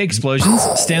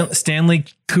 Stanley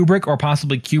Kubrick or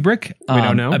possibly Kubrick. We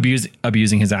don't know.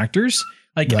 Abusing his actors.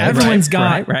 Like right, everyone's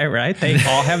got right. They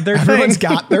all have their everyone's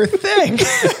got their thing.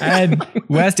 And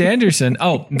Wes Anderson.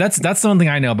 Oh, that's the one thing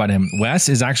I know about him. Wes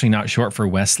is actually not short for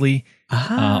Wesley,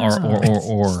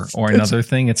 or another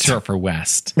thing. It's short for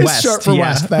West. It's short for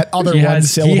West. That other one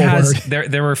syllable word.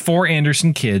 There were 4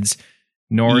 Anderson kids: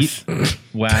 North,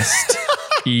 West,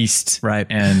 East, right,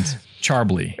 and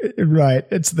Charbly. Right.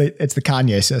 It's the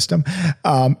Kanye system.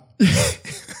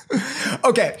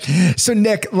 Okay, so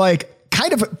Nick, like,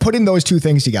 kind of putting those two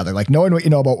things together, like knowing what you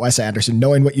know about Wes Anderson,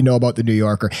 knowing what you know about the New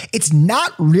Yorker, it's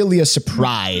not really a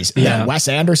surprise that Wes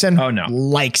Anderson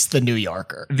likes the New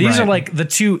Yorker. These are like the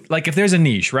two, like if there's a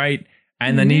niche, right?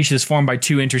 And the niche is formed by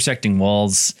 2 intersecting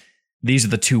walls. These are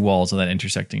the 2 walls of that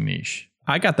intersecting niche.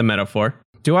 I got the metaphor.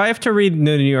 Do I have to read the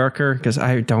New Yorker? Because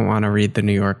I don't want to read the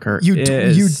New Yorker. You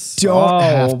don't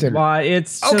have to.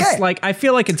 It's just like, I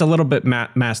feel like it's a little bit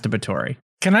masturbatory.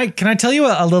 Can I tell you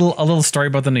a little story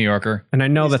about the New Yorker? And I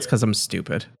know that's because I'm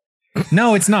stupid.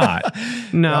 No, it's not.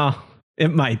 No, it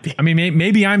might be. I mean,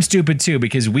 maybe I'm stupid too,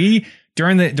 because we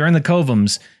during the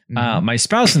Covums, my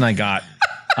spouse and I got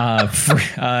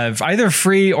either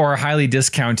free or highly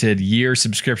discounted year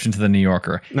subscription to the New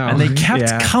Yorker, and they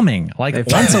kept coming like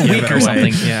once a week or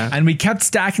something. And we kept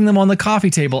stacking them on the coffee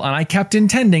table, and I kept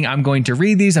intending I'm going to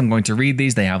read these.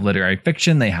 They have literary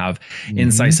fiction, they have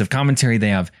incisive commentary, they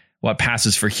have what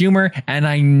passes for humor, and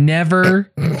I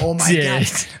never did.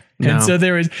 No. And so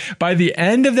there was, by the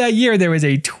end of that year, there was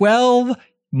a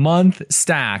 12-month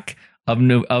stack of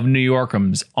New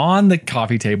Yorkums on the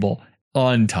coffee table,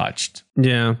 untouched.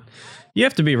 Yeah. You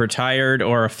have to be retired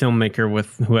or a filmmaker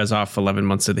who has off 11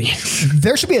 months of the year.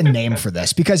 There should be a name for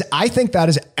this, because I think that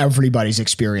is everybody's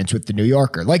experience with the New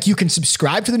Yorker. Like, you can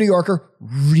subscribe to the New Yorker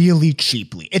really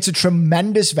cheaply. It's a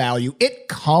tremendous value. It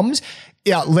comes...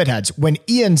 Yeah, Litheads, when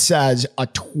Ian says a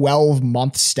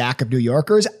 12-month stack of New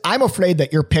Yorkers, I'm afraid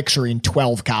that you're picturing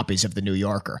 12 copies of the New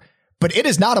Yorker. But it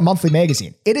is not a monthly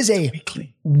magazine. It is a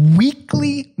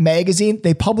weekly magazine.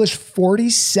 They publish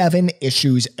 47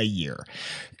 issues a year.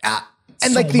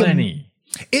 And so many.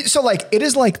 It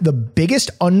is like the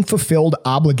biggest unfulfilled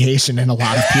obligation in a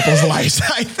lot of people's lives,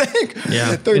 I think.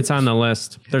 Yeah, it's on the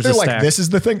list. They're like, stack. This is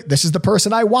the thing. This is the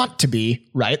person I want to be,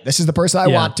 right? This is the person I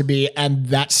want to be. And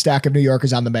that stack of New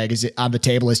Yorkers on the magazine, on the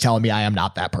table, is telling me I am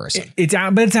not that person. But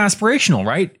it's aspirational,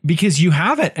 right? Because you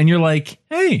have it and you're like,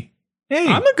 hey,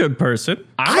 I'm a good person.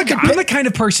 I'm the kind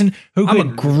of person who I'm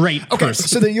a great person. Okay,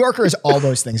 so the New Yorker is all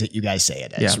those things that you guys say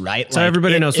it is, right? So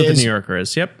everybody knows what the New Yorker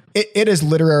is. Yep. It is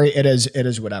literary. It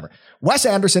is whatever. Wes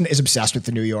Anderson is obsessed with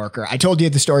the New Yorker. I told you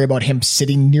the story about him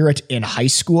sitting near it in high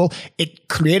school. It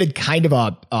created kind of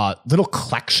a little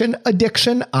collection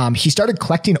addiction. He started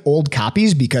collecting old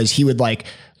copies because he would like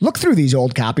look through these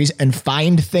old copies and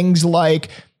find things like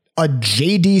a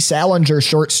J.D. Salinger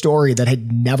short story that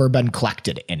had never been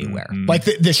collected anywhere. Like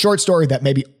the short story that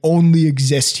maybe only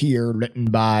exists here, written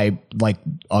by like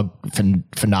a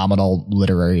phenomenal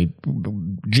literary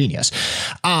genius.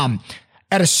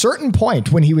 At a certain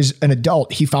point when he was an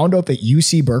adult, he found out that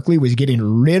UC Berkeley was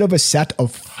getting rid of a set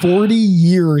of 40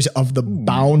 years of the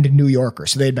bound New Yorker.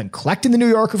 So they had been collecting the New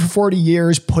Yorker for 40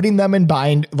 years, putting them in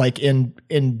bind, like in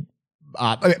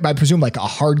I presume like a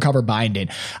hardcover binding.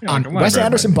 Wes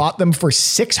Anderson bought them for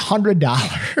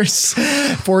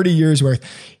 $600, 40 years worth.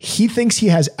 He thinks he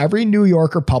has every New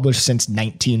Yorker published since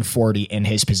 1940 in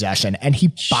his possession, and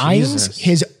he binds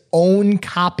his own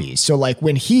copies. So like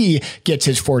when he gets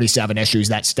his 47 issues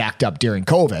that stacked up during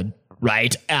COVID,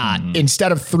 right?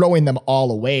 Instead of throwing them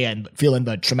all away and feeling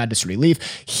the tremendous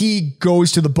relief, he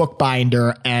goes to the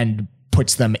bookbinder and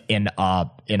puts them in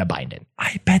a binding.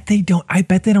 I bet they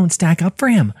don't stack up for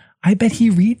him. I bet he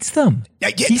reads them.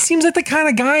 He seems like the kind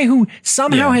of guy who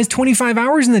somehow has 25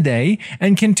 hours in the day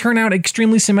and can turn out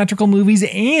extremely symmetrical movies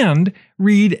and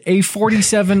read a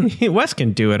 47. Wes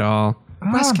can do it all.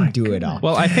 Wes can do it all.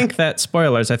 Well, I think that's where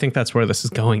this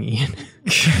is going, Ian.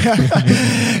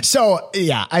 So,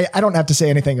 yeah, I don't have to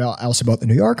say anything else about The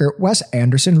New Yorker. Wes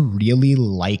Anderson really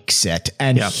likes it.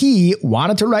 And he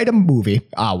wanted to write a movie,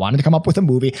 wanted to come up with a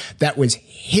movie that was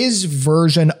his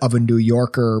version of a New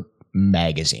Yorker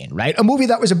magazine, right? A movie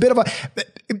that was a bit of a...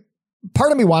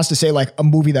 Part of me wants to say like a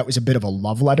movie that was a bit of a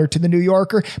love letter to The New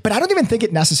Yorker, but I don't even think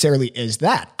it necessarily is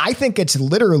that. I think it's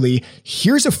literally,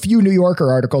 here's a few New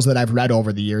Yorker articles that I've read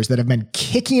over the years that have been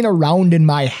kicking around in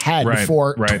my head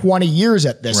for 20 years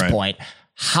at this point.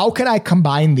 How can I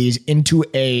combine these into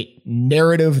a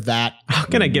narrative that How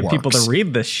can I get people to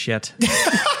read this shit?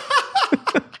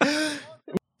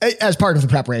 As part of the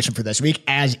preparation for this week,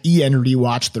 as Ian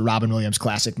rewatched the Robin Williams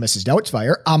classic Mrs.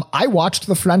 Doubtfire, I watched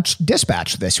The French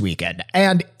Dispatch this weekend,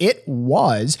 and it's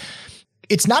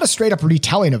not a straight up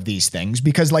retelling of these things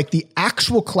because like the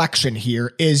actual collection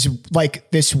here is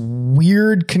like this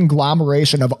weird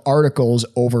conglomeration of articles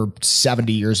over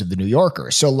 70 years of the New Yorker.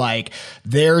 So like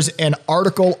there's an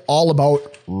article all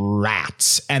about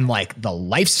rats and like the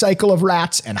life cycle of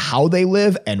rats and how they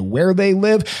live and where they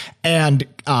live. And,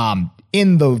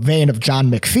 in the vein of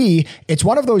John McPhee, it's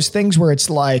one of those things where it's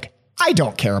like, I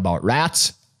don't care about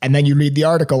rats. And then you read the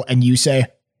article and you say,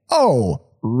 oh,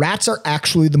 rats are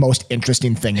actually the most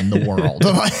interesting thing in the world.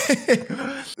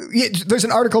 There's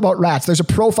an article about rats. There's a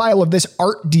profile of this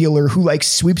art dealer who like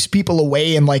sweeps people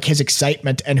away in like his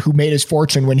excitement and who made his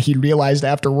fortune when he realized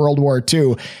after World War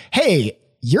II, hey,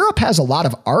 Europe has a lot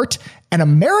of art and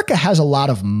America has a lot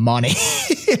of money.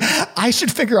 I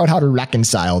should figure out how to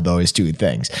reconcile those two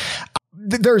things.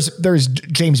 There's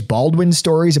James Baldwin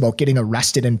stories about getting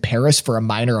arrested in Paris for a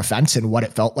minor offense and what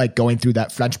it felt like going through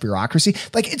that French bureaucracy.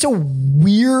 Like it's a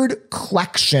weird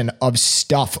collection of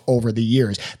stuff over the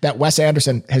years that Wes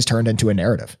Anderson has turned into a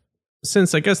narrative.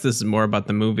 Since I guess this is more about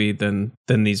the movie than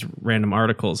these random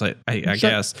articles, I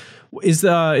guess is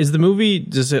the movie,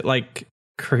 does it like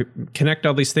connect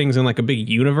all these things in like a big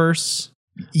universe?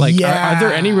 Like, are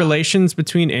there any relations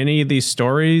between any of these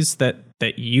stories that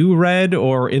you read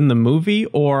or in the movie,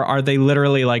 or are they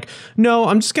literally like, no,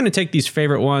 I'm just going to take these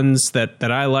favorite ones that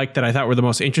I like, that I thought were the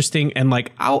most interesting, and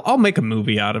like I'll make a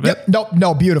movie out of it? Yep.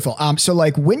 No, beautiful. So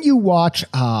like when you watch,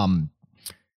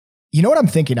 you know what I'm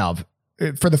thinking of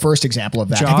for the first example of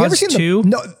that? Jaws have you ever seen 2?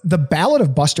 the Ballad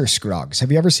of Buster Scruggs?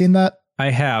 Have you ever seen that? I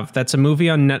have. That's a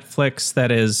movie on Netflix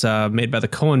that is made by the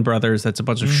Coen brothers. That's a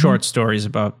bunch of short stories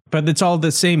but it's all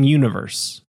the same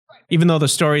universe, even though the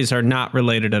stories are not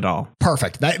related at all.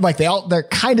 Perfect. They're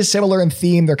kind of similar in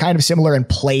theme. They're kind of similar in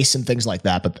place and things like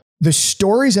that. But the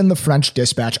stories in the French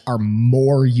Dispatch are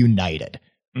more united.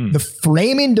 The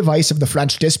framing device of the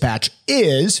French Dispatch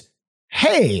is,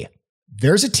 hey,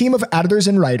 there's a team of editors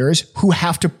and writers who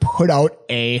have to put out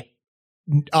a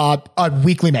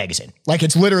weekly magazine. Like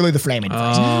it's literally the framing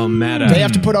device. Oh, meta. They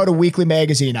have to put out a weekly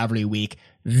magazine every week.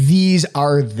 These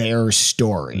are their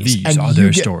stories. These are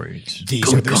their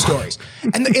stories.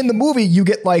 And in the movie, you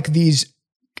get like these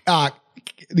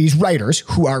writers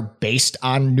who are based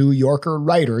on New Yorker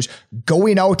writers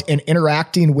going out and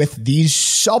interacting with these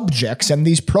subjects and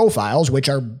these profiles, which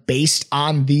are based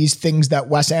on these things that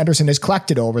Wes Anderson has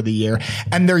collected over the year.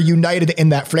 And they're united in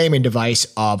that framing device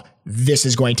of this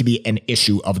is going to be an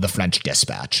issue of the French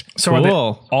Dispatch. So are they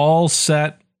all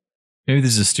set? Maybe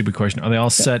this is a stupid question. Are they all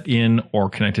set in or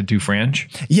connected to French?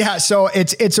 Yeah, so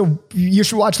you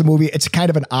should watch the movie. It's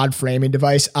kind of an odd framing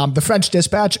device. The French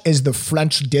Dispatch is the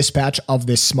French Dispatch of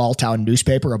this small town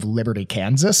newspaper of Liberty,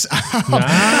 Kansas,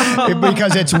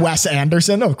 because it's Wes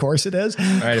Anderson. Of course it is.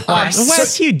 Right,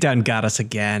 Wes, you done got us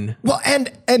again. Well,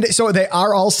 and so they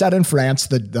are all set in France.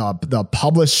 The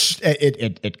published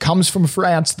it comes from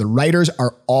France. The writers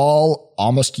are all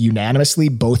almost unanimously,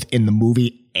 both in the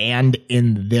movie and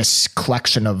in this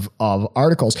collection of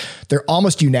articles, they're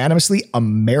almost unanimously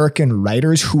American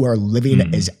writers who are living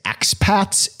as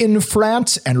expats in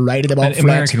France and writing about an France.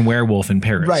 American werewolf in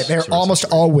Paris. Right. They're almost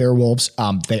all werewolves.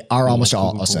 They are almost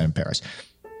all set in Paris.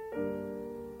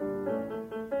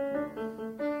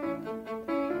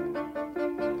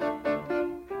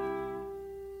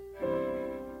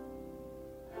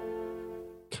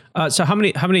 So how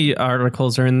many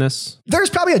articles are in this? There's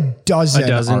probably a dozen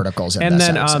articles in and this.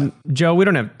 And then, Joe, we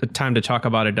don't have the time to talk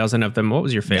about a dozen of them. What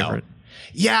was your favorite? No.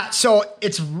 Yeah, so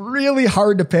it's really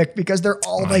hard to pick because they're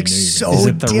all like so Is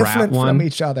it the rat different one? from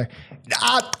each other.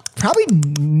 Probably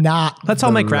not. Let's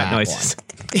all make rat noises.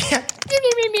 Yeah.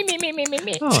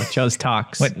 Oh, Joe's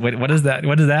talks. What is that?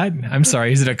 What is that? I'm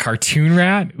sorry. Is it a cartoon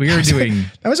rat? We are doing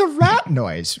That was a rat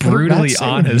noise. brutally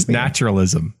honest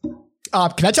naturalism.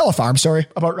 Can I tell a farm story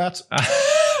about rats?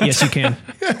 Yes, you can.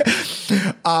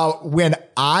 When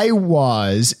I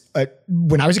was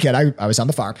a kid, I was on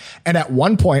the farm, and at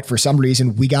one point, for some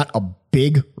reason, we got a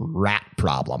big rat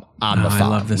problem on the farm. I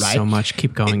love this so much.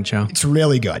 Keep going, Joe. It's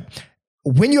really good.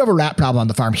 When you have a rat problem on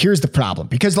the farm, here's the problem.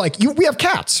 Because we have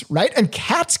cats, right? And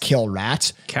cats kill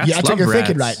rats. Cats yeah, that's what love you're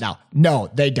thinking rats. right now.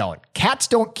 No, they don't. Cats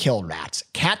don't kill rats.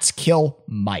 Cats kill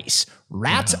mice.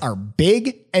 Rats are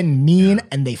big and mean,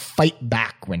 and they fight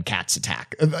back when cats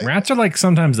attack. Rats are like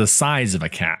sometimes the size of a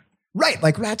cat. Right,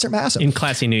 like rats are massive. In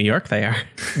classy New York, they are.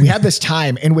 We had this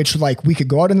time in which like we could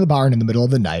go out into the barn in the middle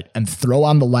of the night and throw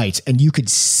on the lights, and you could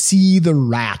see the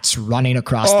rats running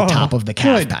across the top of the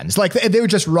calf pens. Like they would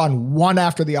just run one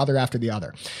after the other after the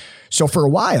other. So for a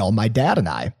while, my dad and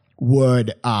I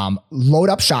would load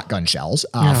up shotgun shells,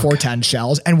 410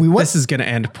 shells, and we went. This is going to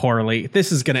end poorly. All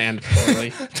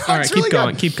right,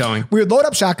 really keep going. We would load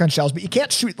up shotgun shells, but you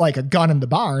can't shoot like a gun in the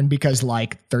barn because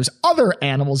like there's other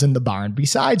animals in the barn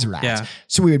besides rats. Yeah.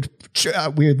 So we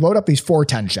would load up these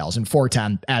 410 shells, and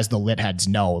 410, as the lit heads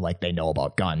know, like they know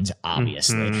about guns,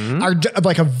 obviously, are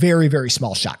like a very, very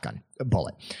small shotgun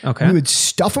bullet. Okay. We would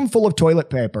stuff them full of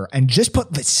toilet paper and just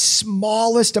put the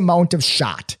smallest amount of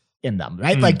shot in them,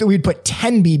 right? Like we'd put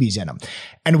 10 BBs in them,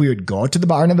 and we would go out to the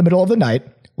barn in the middle of the night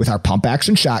with our pump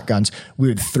action shotguns. We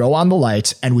would throw on the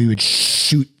lights and we would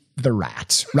shoot the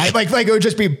rats, right? Like it would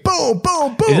just be boom,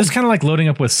 boom, boom. Is this kind of like loading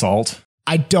up with salt?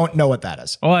 I don't know what that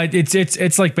is. Oh,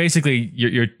 it's like basically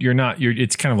you're not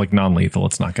it's kind of like non-lethal.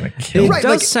 It's not going to kill. It Right,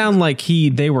 does like- sound like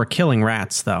they were killing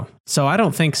rats, though. So I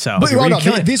don't think so. But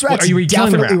these rats Are you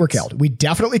killing the definitely were rats? killed. We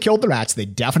definitely killed the rats. They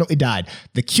definitely died.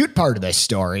 The cute part of this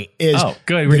story is Oh,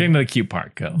 good. We're getting to the cute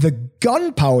part. Go. the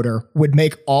gunpowder would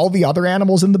make all the other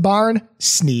animals in the barn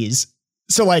sneeze.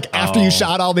 So like after you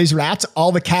shot all these rats,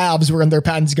 all the calves were in their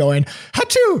pens going,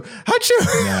 "Hachoo,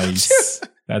 hachoo." Nice.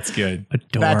 That's good.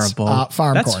 Adorable. That's,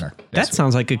 Farm Corner. That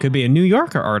sounds like it could be a New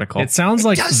Yorker article. It sounds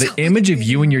like does the sound like image of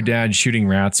you and your dad shooting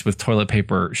rats with toilet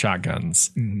paper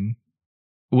shotguns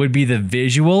would be the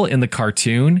visual in the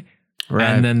cartoon. Right.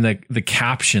 And then the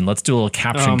caption. Let's do a little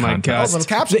caption Oh my contest. Oh, little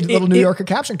caption, little New Yorker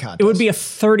caption contest. It would be a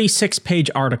 36-page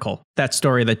article, that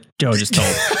story that Joe just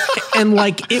told. And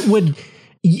like it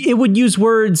would use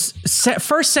words,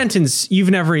 first sentence you've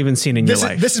never even seen in your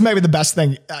life. This is maybe the best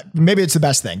thing. Maybe it's the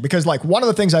best thing because like one of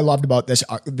the things I loved about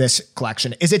this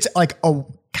collection is it's like a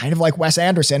kind of like Wes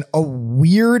Anderson, a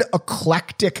weird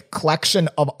eclectic collection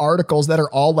of articles that are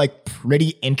all like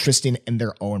pretty interesting in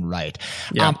their own right.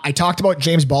 Yeah. I talked about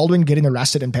James Baldwin getting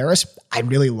arrested in Paris. I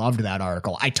really loved that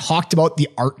article. I talked about the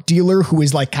art dealer who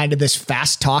is like kind of this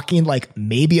fast talking, like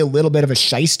maybe a little bit of a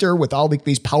shyster with all like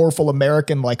these powerful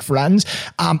American like friends.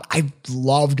 I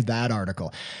loved that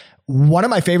article. One of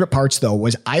my favorite parts, though,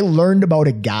 was I learned about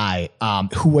a guy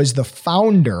who was the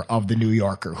founder of the New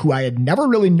Yorker, who I had never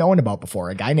really known about before,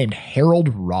 a guy named Harold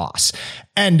Ross.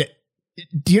 And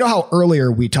do you know how earlier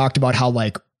we talked about how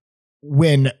like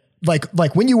when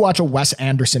you watch a Wes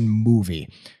Anderson movie,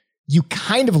 you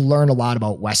kind of learn a lot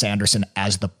about Wes Anderson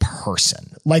as the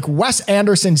person. Like Wes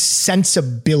Anderson's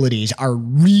sensibilities are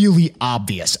really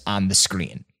obvious on the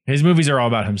screen. His movies are all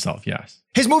about himself. Yes.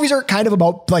 His movies are kind of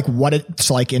about like what it's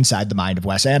like inside the mind of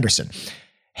Wes Anderson.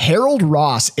 Harold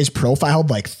Ross is profiled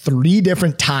like 3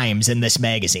 different times in this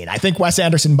magazine. I think Wes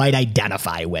Anderson might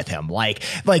identify with him. Like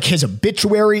his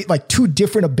obituary, like 2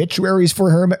 different obituaries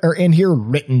for him are in here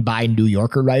written by New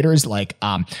Yorker writers, like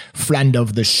friend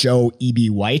of the show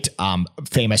E.B. White,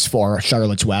 famous for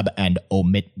Charlotte's Web and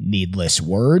Omit Needless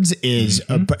Words,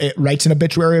 it writes an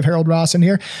obituary of Harold Ross in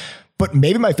here. But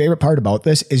maybe my favorite part about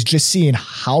this is just seeing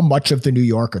how much of the New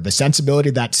Yorker, the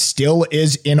sensibility that still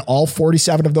is in all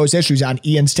 47 of those issues on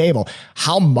Ian's table,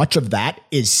 how much of that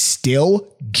is still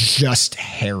just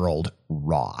Harold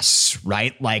Ross,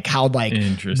 right? Like how like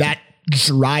that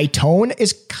dry tone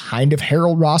is kind of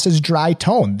Harold Ross's dry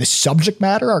tone. The subject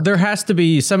matter. There has to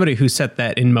be somebody who set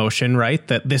that in motion, right?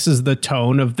 That this is the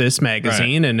tone of this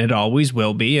magazine, and it always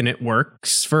will be, and it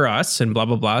works for us, and blah,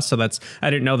 blah, blah. So I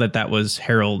didn't know that was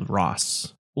Harold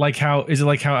Ross. Like how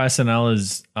SNL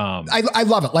is? I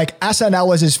love it. Like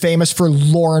SNL is as famous for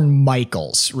Lorne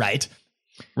Michaels, right?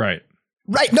 Right.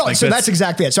 Right. No, Like, so that's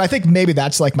exactly it. So I think maybe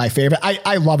that's like my favorite.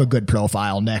 I love a good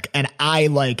profile, Nick, and I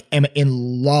like am in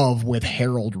love with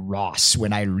Harold Ross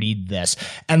when I read this,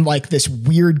 and like this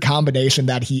weird combination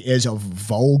that he is a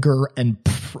vulgar and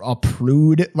a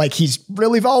prude. Like he's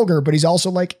really vulgar, but he's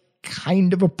also like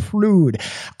kind of a prude.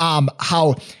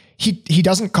 How he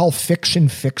doesn't call fiction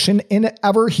in it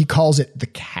ever. He calls it the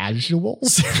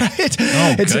casuals, right?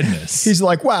 Oh, goodness. He's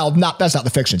like, well, that's not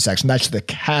the fiction section. That's the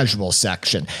casual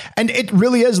section. And it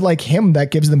really is like him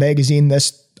that gives the magazine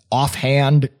this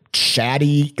offhand,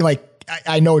 chatty, like,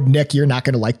 I know, Nick, you're not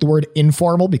going to like the word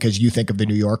informal because you think of the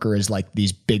New Yorker as like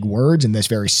these big words in this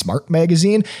very smart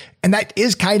magazine. And that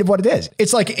is kind of what it is.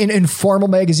 It's like an informal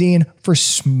magazine for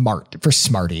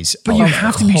smarties. But you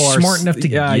have to be smart enough to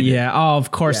get it. Yeah. Oh,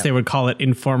 of course they would call it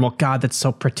informal. God, that's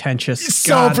so pretentious.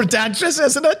 So pretentious,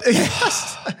 isn't it?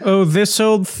 Yes. Oh, this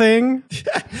old thing.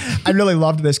 I really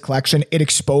loved this collection. It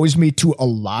exposed me to a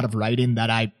lot of writing that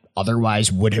I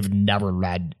otherwise would have never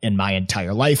read in my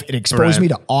entire life. It exposed me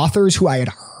to authors who I had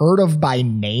heard of by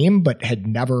name, but had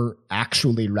never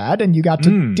actually read. And you got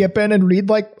to dip in and read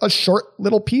like a short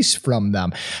little piece from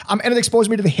them. And it exposed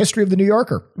me to the history of the New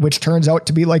Yorker, which turns out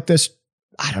to be like this,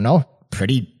 I don't know,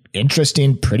 pretty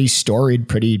interesting, pretty storied,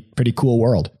 pretty cool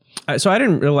world. So I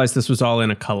didn't realize this was all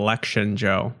in a collection,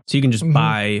 Joe. So you can just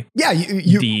buy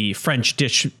the French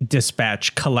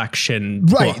Dispatch collection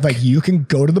book. Like you can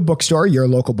go to the bookstore, your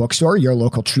local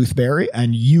Truthberry,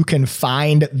 and you can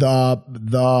find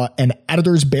an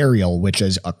Editor's Burial, which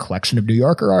is a collection of New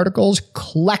Yorker articles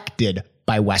collected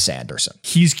by Wes Anderson.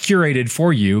 He's curated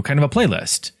for you kind of a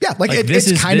playlist. Yeah,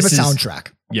 it's kind of a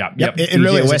soundtrack. Yeah. It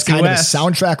really is. It's kind of a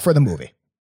soundtrack for the movie.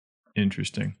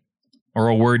 Interesting. Or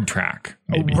a word track,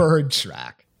 maybe. A word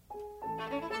track.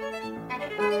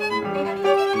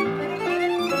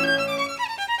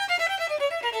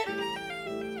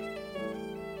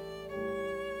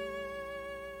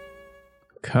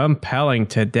 Compelling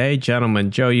today,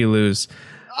 gentlemen. Joe, you lose.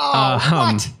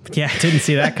 What? Yeah, didn't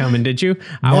see that coming, did you?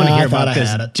 I want to hear about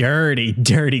this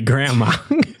dirty grandma.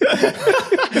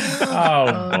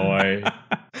 Oh, boy.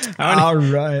 All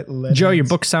right. Joe, your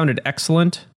book sounded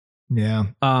excellent. Yeah.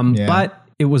 But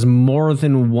it was more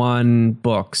than one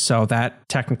book, so that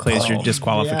technically is your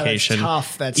disqualification. Yeah,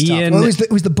 that's tough. Well,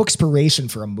 it was the bookspiration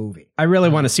for a movie. I really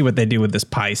want to see what they do with this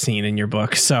pie scene in your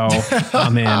book, so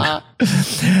I'm in.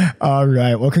 All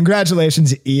right. Well,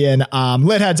 congratulations, Ian.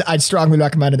 Litheads, I'd strongly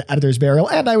recommend An Editor's Burial,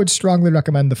 and I would strongly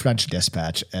recommend The French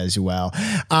Dispatch as well.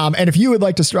 And if you would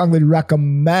like to strongly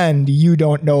recommend You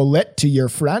Don't Know Lit to your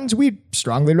friends, we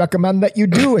strongly recommend that you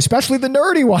do, especially the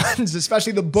nerdy ones,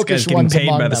 especially the bookish ones paid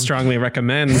among by them. The strongly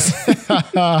recommends.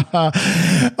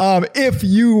 If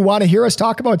you want to hear us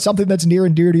talk about something that's near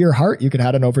and dear to your heart, you can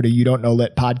head on over to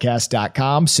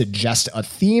youdon'tknowlitpodcast.com, suggest a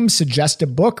theme, suggest a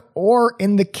book, or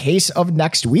in the case of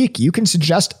next week, you can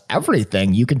suggest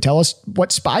everything. You can tell us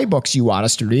what spy books you want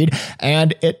us to read,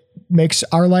 and it makes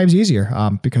our lives easier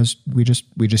because we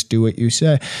just do what you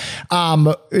say.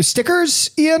 Stickers,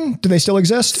 Ian, do they still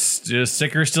exist?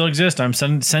 Stickers still exist. I'm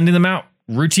sending them out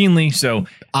routinely, so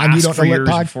on ask for yours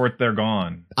before they're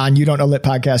gone. On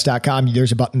youdon'tknowlitpodcast.com,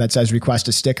 there's a button that says request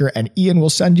a sticker, and Ian will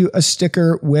send you a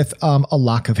sticker with a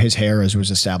lock of his hair, as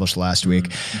was established last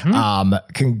week.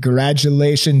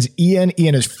 Congratulations, Ian.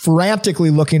 Ian is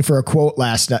frantically looking for a quote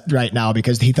right now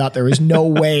because he thought there was no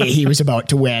way he was about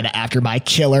to win after my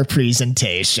killer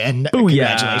presentation.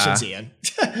 Congratulations, Ian.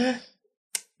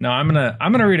 No, I'm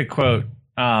gonna read a quote.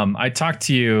 I talked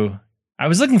to you. I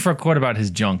was looking for a quote about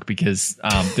his junk because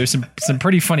there's some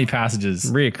pretty funny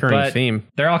passages. Reoccurring theme.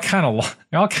 They're all kind of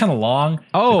long.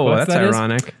 Oh, that's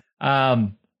ironic.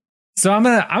 So I'm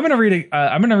gonna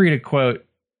read a quote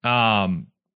from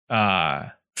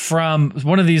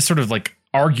one of these sort of like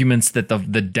arguments that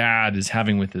the dad is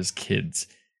having with his kids,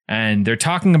 and they're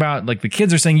talking about like the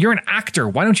kids are saying, "You're an actor.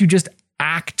 Why don't you just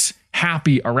act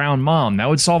happy around mom? That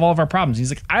would solve all of our problems." He's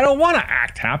like, "I don't want to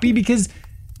act happy because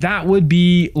that would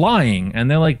be lying." And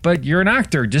they're like, "But you're an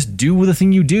actor, just do the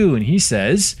thing you do." And he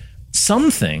says, "Some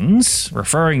things,"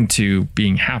 referring to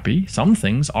being happy, "some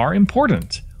things are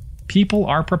important. People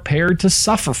are prepared to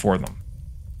suffer for them.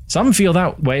 Some feel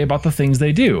that way about the things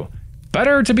they do.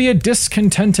 Better to be a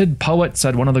discontented poet,"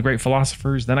 said one of the great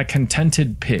philosophers, "than a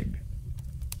contented pig."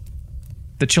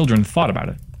 The children thought about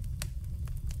it.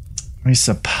 "I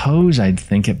suppose I'd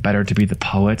think it better to be the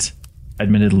poet,"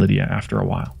 admitted Lydia after a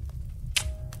while.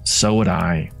 "So would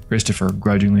I," Christopher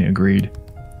grudgingly agreed.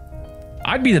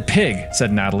 "I'd be the pig,"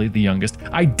 said Natalie, the youngest.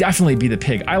 "I'd definitely be the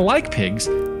pig. I like pigs.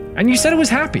 And you said it was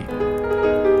happy."